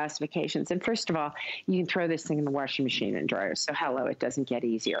ourselves from classifications. And first of all, you can throw this thing in the washing machine and dryer. So hello, it doesn't get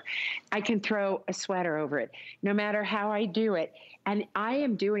easier. I can throw a sweater over it, no matter how I do it. And I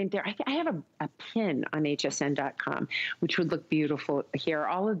am doing there, I have a pin on hsn.com, which would look beautiful here.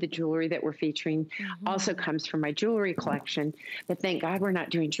 All of the jewelry that we're featuring also comes from my jewelry collection. But thank God we're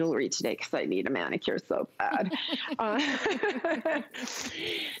not doing jewelry today, because I need a manicure so bad.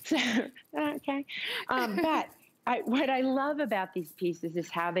 Okay. But what I love about these pieces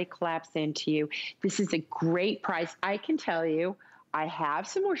is how they collapse into you. This is a great price. I can tell you, I have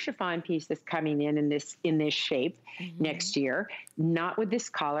some more chiffon pieces coming in this shape next year. Not with this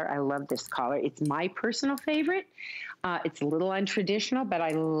collar. I love this collar. It's my personal favorite. It's a little untraditional, but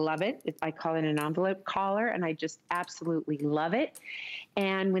I love it. I call it an envelope collar, and I just absolutely love it.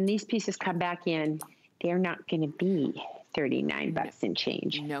 And when these pieces come back in, they're not going to be $39 and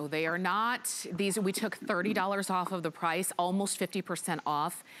change. No, they are not. These, we took $30 off of the price, almost 50%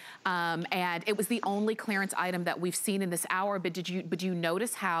 off. And it was the only clearance item that we've seen in this hour. But did you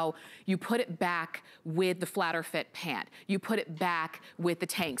notice how you put it back with the flatter fit pant? You put it back with the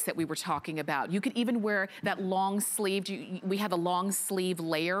tanks that we were talking about. You could even wear that long sleeved, we have a long sleeve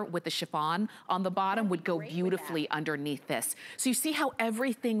layer with the chiffon on the bottom, would go beautifully underneath this. So you see how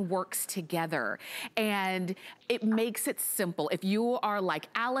everything works together, and it makes it It's simple. If you are like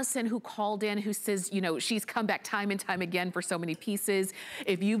Allison, who called in, who says, you know, she's come back time and time again for so many pieces.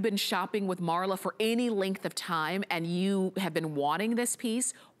 If you've been shopping with Marla for any length of time and you have been wanting this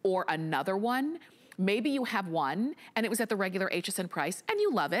piece or another one, maybe you have one and it was at the regular HSN price and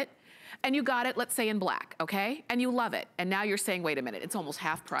you love it. And you got it, let's say in black, okay? And you love it. And now you're saying, wait a minute, it's almost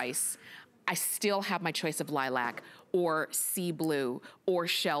half price. I still have my choice of lilac or sea blue or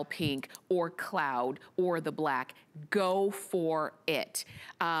shell pink or cloud or the black. Go for it.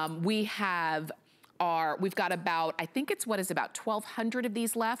 We've got about, I think it's about 1,200 of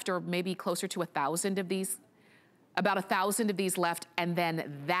these left, or maybe closer to 1,000 of these, about 1,000 of these left, and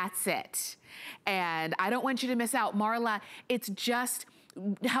then that's it. And I don't want you to miss out. Marla, it's just,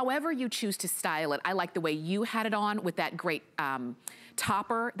 however you choose to style it. I like the way you had it on with that great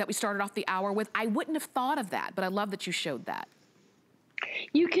topper that we started off the hour with. I wouldn't have thought of that, but I love that you showed that.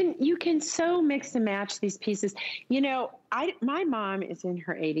 You can so mix and match these pieces. You know, my mom is in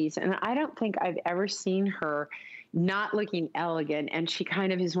her 80s, and I don't think I've ever seen her not looking elegant. And she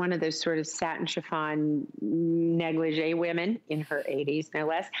kind of is one of those sort of satin chiffon negligee women in her 80s, no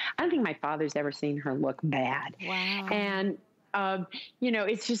less. I don't think my father's ever seen her look bad. Wow. And you know,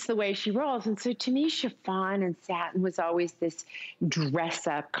 it's just the way she rolls. And so to me, chiffon and satin was always this dress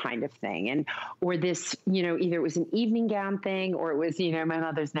up kind of thing. Or this, you know, either it was an evening gown thing or it was, you know, my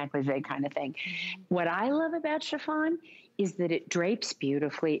mother's negligee kind of thing. What I love about chiffon is that it drapes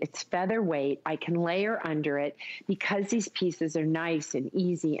beautifully. It's featherweight. I can layer under it because these pieces are nice and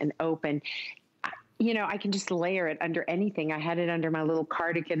easy and open. You know, I can just layer it under anything. I had it under my little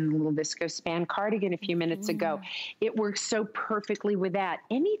cardigan, little visco span cardigan a few minutes ago. It works so perfectly with that.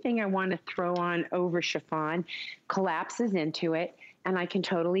 Anything I want to throw on over chiffon collapses into it, and I can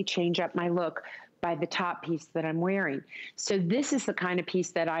totally change up my look by the top piece that I'm wearing. So this is the kind of piece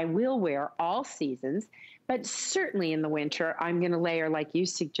that I will wear all seasons, but certainly in the winter, I'm going to layer, like you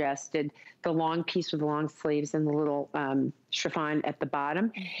suggested, the long piece with the long sleeves and the little chiffon at the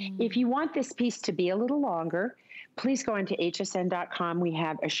bottom. If you want this piece to be a little longer, please go into hsn.com. We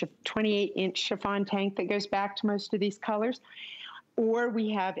have a 28-inch chiffon tank that goes back to most of these colors, or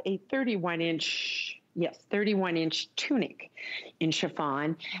we have a 31-inch tunic in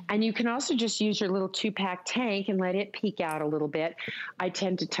chiffon. And you can also just use your little 2-pack tank and let it peek out a little bit. I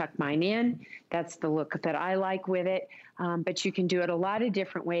tend to tuck mine in. That's the look that I like with it. But you can do it a lot of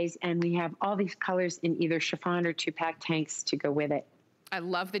different ways. And we have all these colors in either chiffon or 2-pack tanks to go with it. I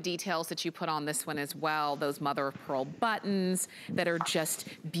love the details that you put on this one as well. Those mother of pearl buttons that are just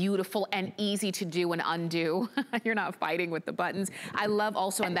beautiful and easy to do and undo. You're not fighting with the buttons. I love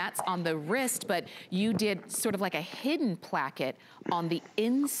also, and that's on the wrist, but you did sort of like a hidden placket on the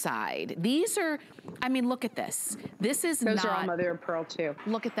inside. These are, I mean, look at this. Those are all mother of pearl too.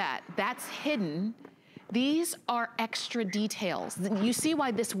 Look at that. That's hidden. These are extra details. You see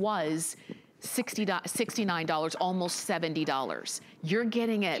why this was $69, almost $70. You're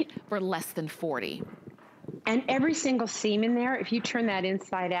getting it for less than $40. And every single seam in there, if you turn that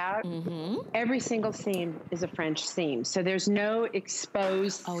inside out, every single seam is a French seam. So there's no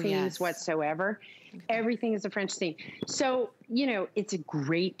exposed seams whatsoever. Everything is a French seam. So, you know, it's a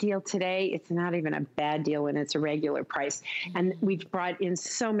great deal today. It's not even a bad deal when it's a regular price. And we've brought in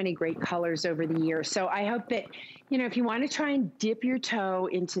so many great colors over the years. So I hope that, you know, if you want to try and dip your toe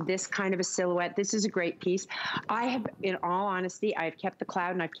into this kind of a silhouette, this is a great piece. I have, in all honesty, I've kept the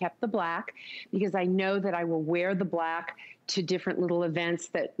cloud and I've kept the black because I know that I will wear the black to different little events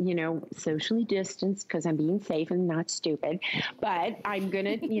that, you know, socially distanced because I'm being safe and not stupid. But I'm going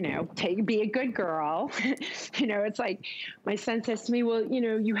to, you know, be a good girl. You know, it's like my son says to me, well, you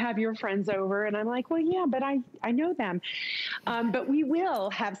know, you have your friends over. And I'm like, well, yeah, but I know them. But we will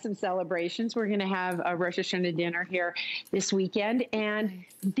have some celebrations. We're going to have a Rosh Hashanah dinner here this weekend. And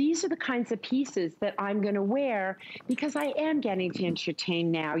these are the kinds of pieces that I'm going to wear because I am getting to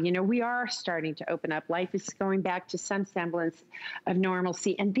entertain now. You know, we are starting to open up. Life is going back to some semblance of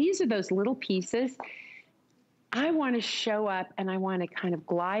normalcy. And these are those little pieces. I want to show up and I want to kind of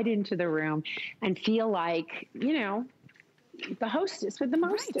glide into the room and feel like, you know, the hostess with the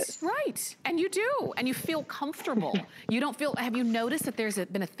mostess. Right. And you do. And you feel comfortable. You don't feel, have you noticed that there's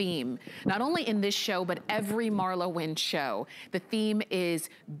been a theme, not only in this show, but every MarlaWynne show? The theme is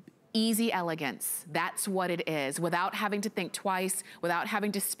easy elegance. That's what it is. Without having to think twice, without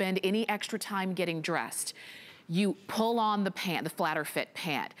having to spend any extra time getting dressed. You pull on the pant, the flatter fit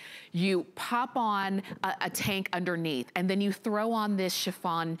pant. You pop on a tank underneath, and then you throw on this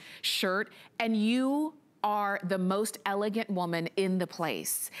chiffon shirt, and you are the most elegant woman in the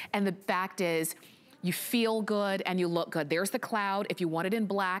place. And the fact is, you feel good, and you look good. There's the cloud. If you want it in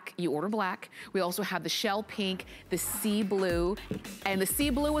black, you order black. We also have the shell pink, the sea blue, and the sea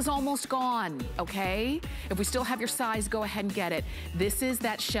blue is almost gone, okay? If we still have your size, go ahead and get it. This is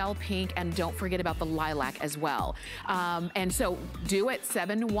that shell pink, and don't forget about the lilac as well. And so do it,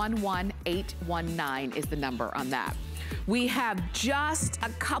 711-819 is the number on that. We have just a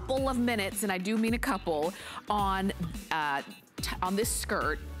couple of minutes, and I do mean a couple, on this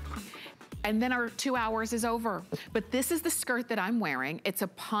skirt. And then our 2 hours is over. But this is the skirt that I'm wearing. It's a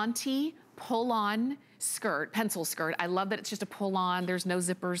Ponte pull-on skirt, pencil skirt. I love that it's just a pull-on. There's no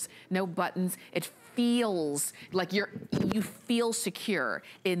zippers, no buttons. It feels like you feel secure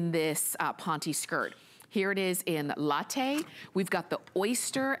in this Ponte skirt. Here it is in latte. We've got the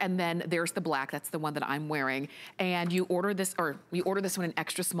oyster, and then there's the black. That's the one that I'm wearing. And you order this, or we order this one in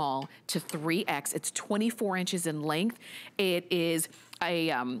extra small to 3X. It's 24 inches in length. It is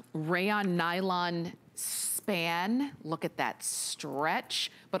a rayon nylon span. Look at that stretch.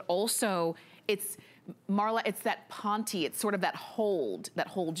 But also, it's, Marla, it's that Ponte. It's sort of that hold that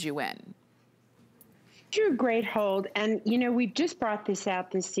holds you in. You're a great hold. And, you know, we've just brought this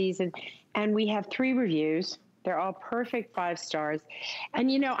out this season, and we have 3 reviews. They're all perfect 5 stars. And,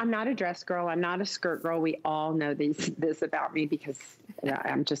 you know, I'm not a dress girl. I'm not a skirt girl. We all know this about me because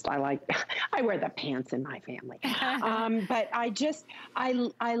I wear the pants in my family. But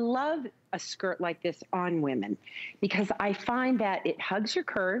I love a skirt like this on women because I find that it hugs your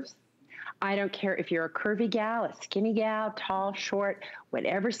curves. I don't care if you're a curvy gal, a skinny gal, tall, short,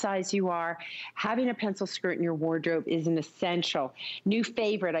 whatever size you are, having a pencil skirt in your wardrobe is an essential. New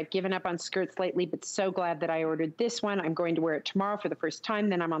favorite. I've given up on skirts lately, but so glad that I ordered this one. I'm going to wear it tomorrow for the first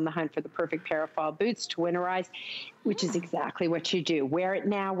time. Then I'm on the hunt for the perfect pair of fall boots to winterize, which is exactly what you do. Wear it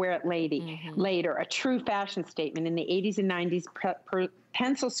now, wear it later. A true fashion statement. In the 80s and 90s,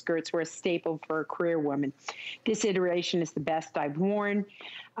 pencil skirts were a staple for a career woman. This iteration is the best I've worn.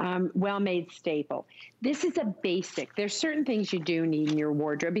 Well-made staple. This is a basic. There's certain things you do need in your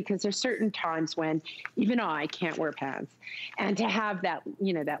wardrobe because there's certain times when even I can't wear pants. And to have that,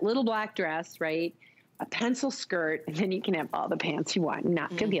 you know, that little black dress, right? A pencil skirt, and then you can have all the pants you want and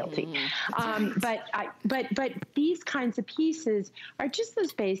not feel guilty. But these kinds of pieces are just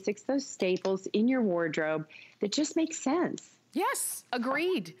those basics, those staples in your wardrobe that just make sense. Yes,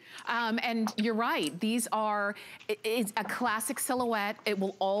 agreed. And you're right. These are, it's a classic silhouette. It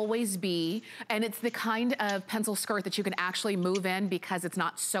will always be. And it's the kind of pencil skirt that you can actually move in because it's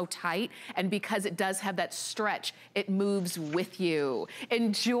not so tight. And because it does have that stretch, it moves with you.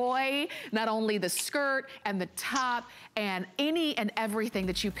 Enjoy not only the skirt and the top and any and everything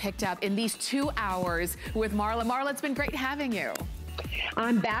that you picked up in these 2 hours with Marla. Marla, it's been great having you.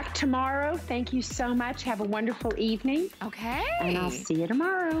 I'm back tomorrow. Thank you so much. Have a wonderful evening. Okay. And I'll see you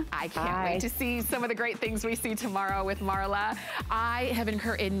tomorrow. I can't wait to see some of the great things we see tomorrow with Marla. I have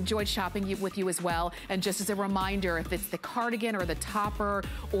enjoyed shopping with you as well. And just as a reminder, if it's the cardigan or the topper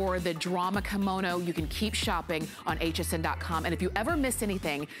or the drama kimono, you can keep shopping on hsn.com. And if you ever miss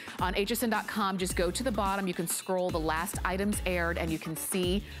anything on hsn.com, just go to the bottom. You can scroll the last items aired and you can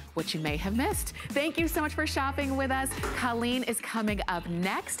see what you may have missed. Thank you so much for shopping with us. Colleen is coming up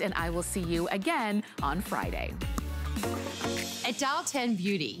next, and I will see you again on Friday. At Dial 10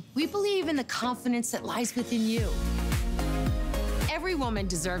 Beauty, we believe in the confidence that lies within you. Every woman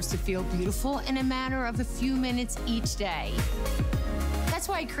deserves to feel beautiful in a matter of a few minutes each day. That's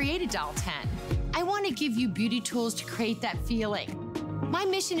why I created Dial 10. I want to give you beauty tools to create that feeling. My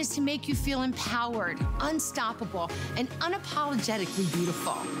mission is to make you feel empowered, unstoppable, and unapologetically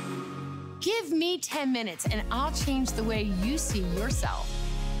beautiful. Give me 10 minutes and I'll change the way you see yourself.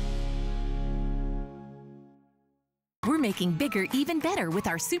 We're making bigger even better with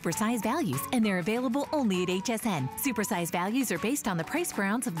our supersize values, and they're available only at HSN. Supersize values are based on the price per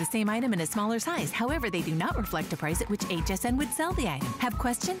ounce of the same item in a smaller size. However, they do not reflect a price at which HSN would sell the item. Have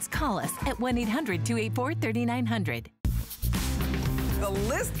questions? Call us at 1-800-284-3900. The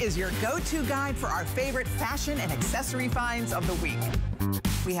list is your go-to guide for our favorite fashion and accessory finds of the week.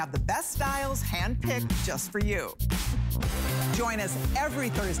 We have the best styles handpicked just for you. Join us every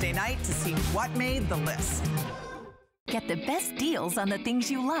Thursday night to see what made the list. Get the best deals on the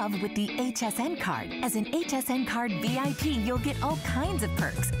things you love with the HSN card. As an HSN card VIP, you'll get all kinds of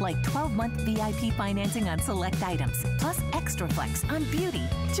perks, like 12-month VIP financing on select items, plus extra flex on beauty,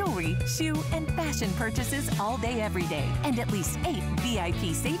 jewelry, shoe, and fashion purchases all day, every day. And at least 8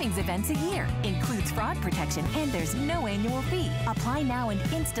 VIP savings events a year. Includes fraud protection, and there's no annual fee. Apply now and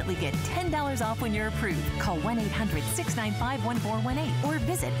instantly get $10 off when you're approved. Call 1-800-695-1418 or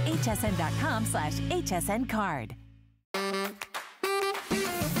visit hsn.com/HSN card.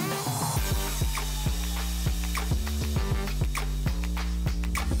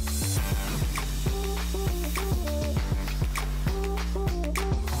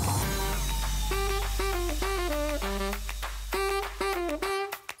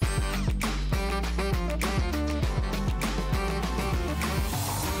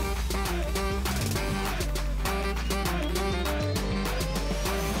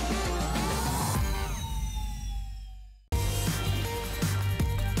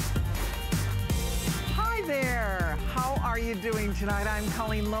 you doing tonight? I'm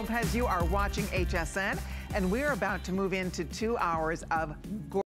Colleen Lopez. You are watching HSN, and we're about to move into 2 hours of gorgeous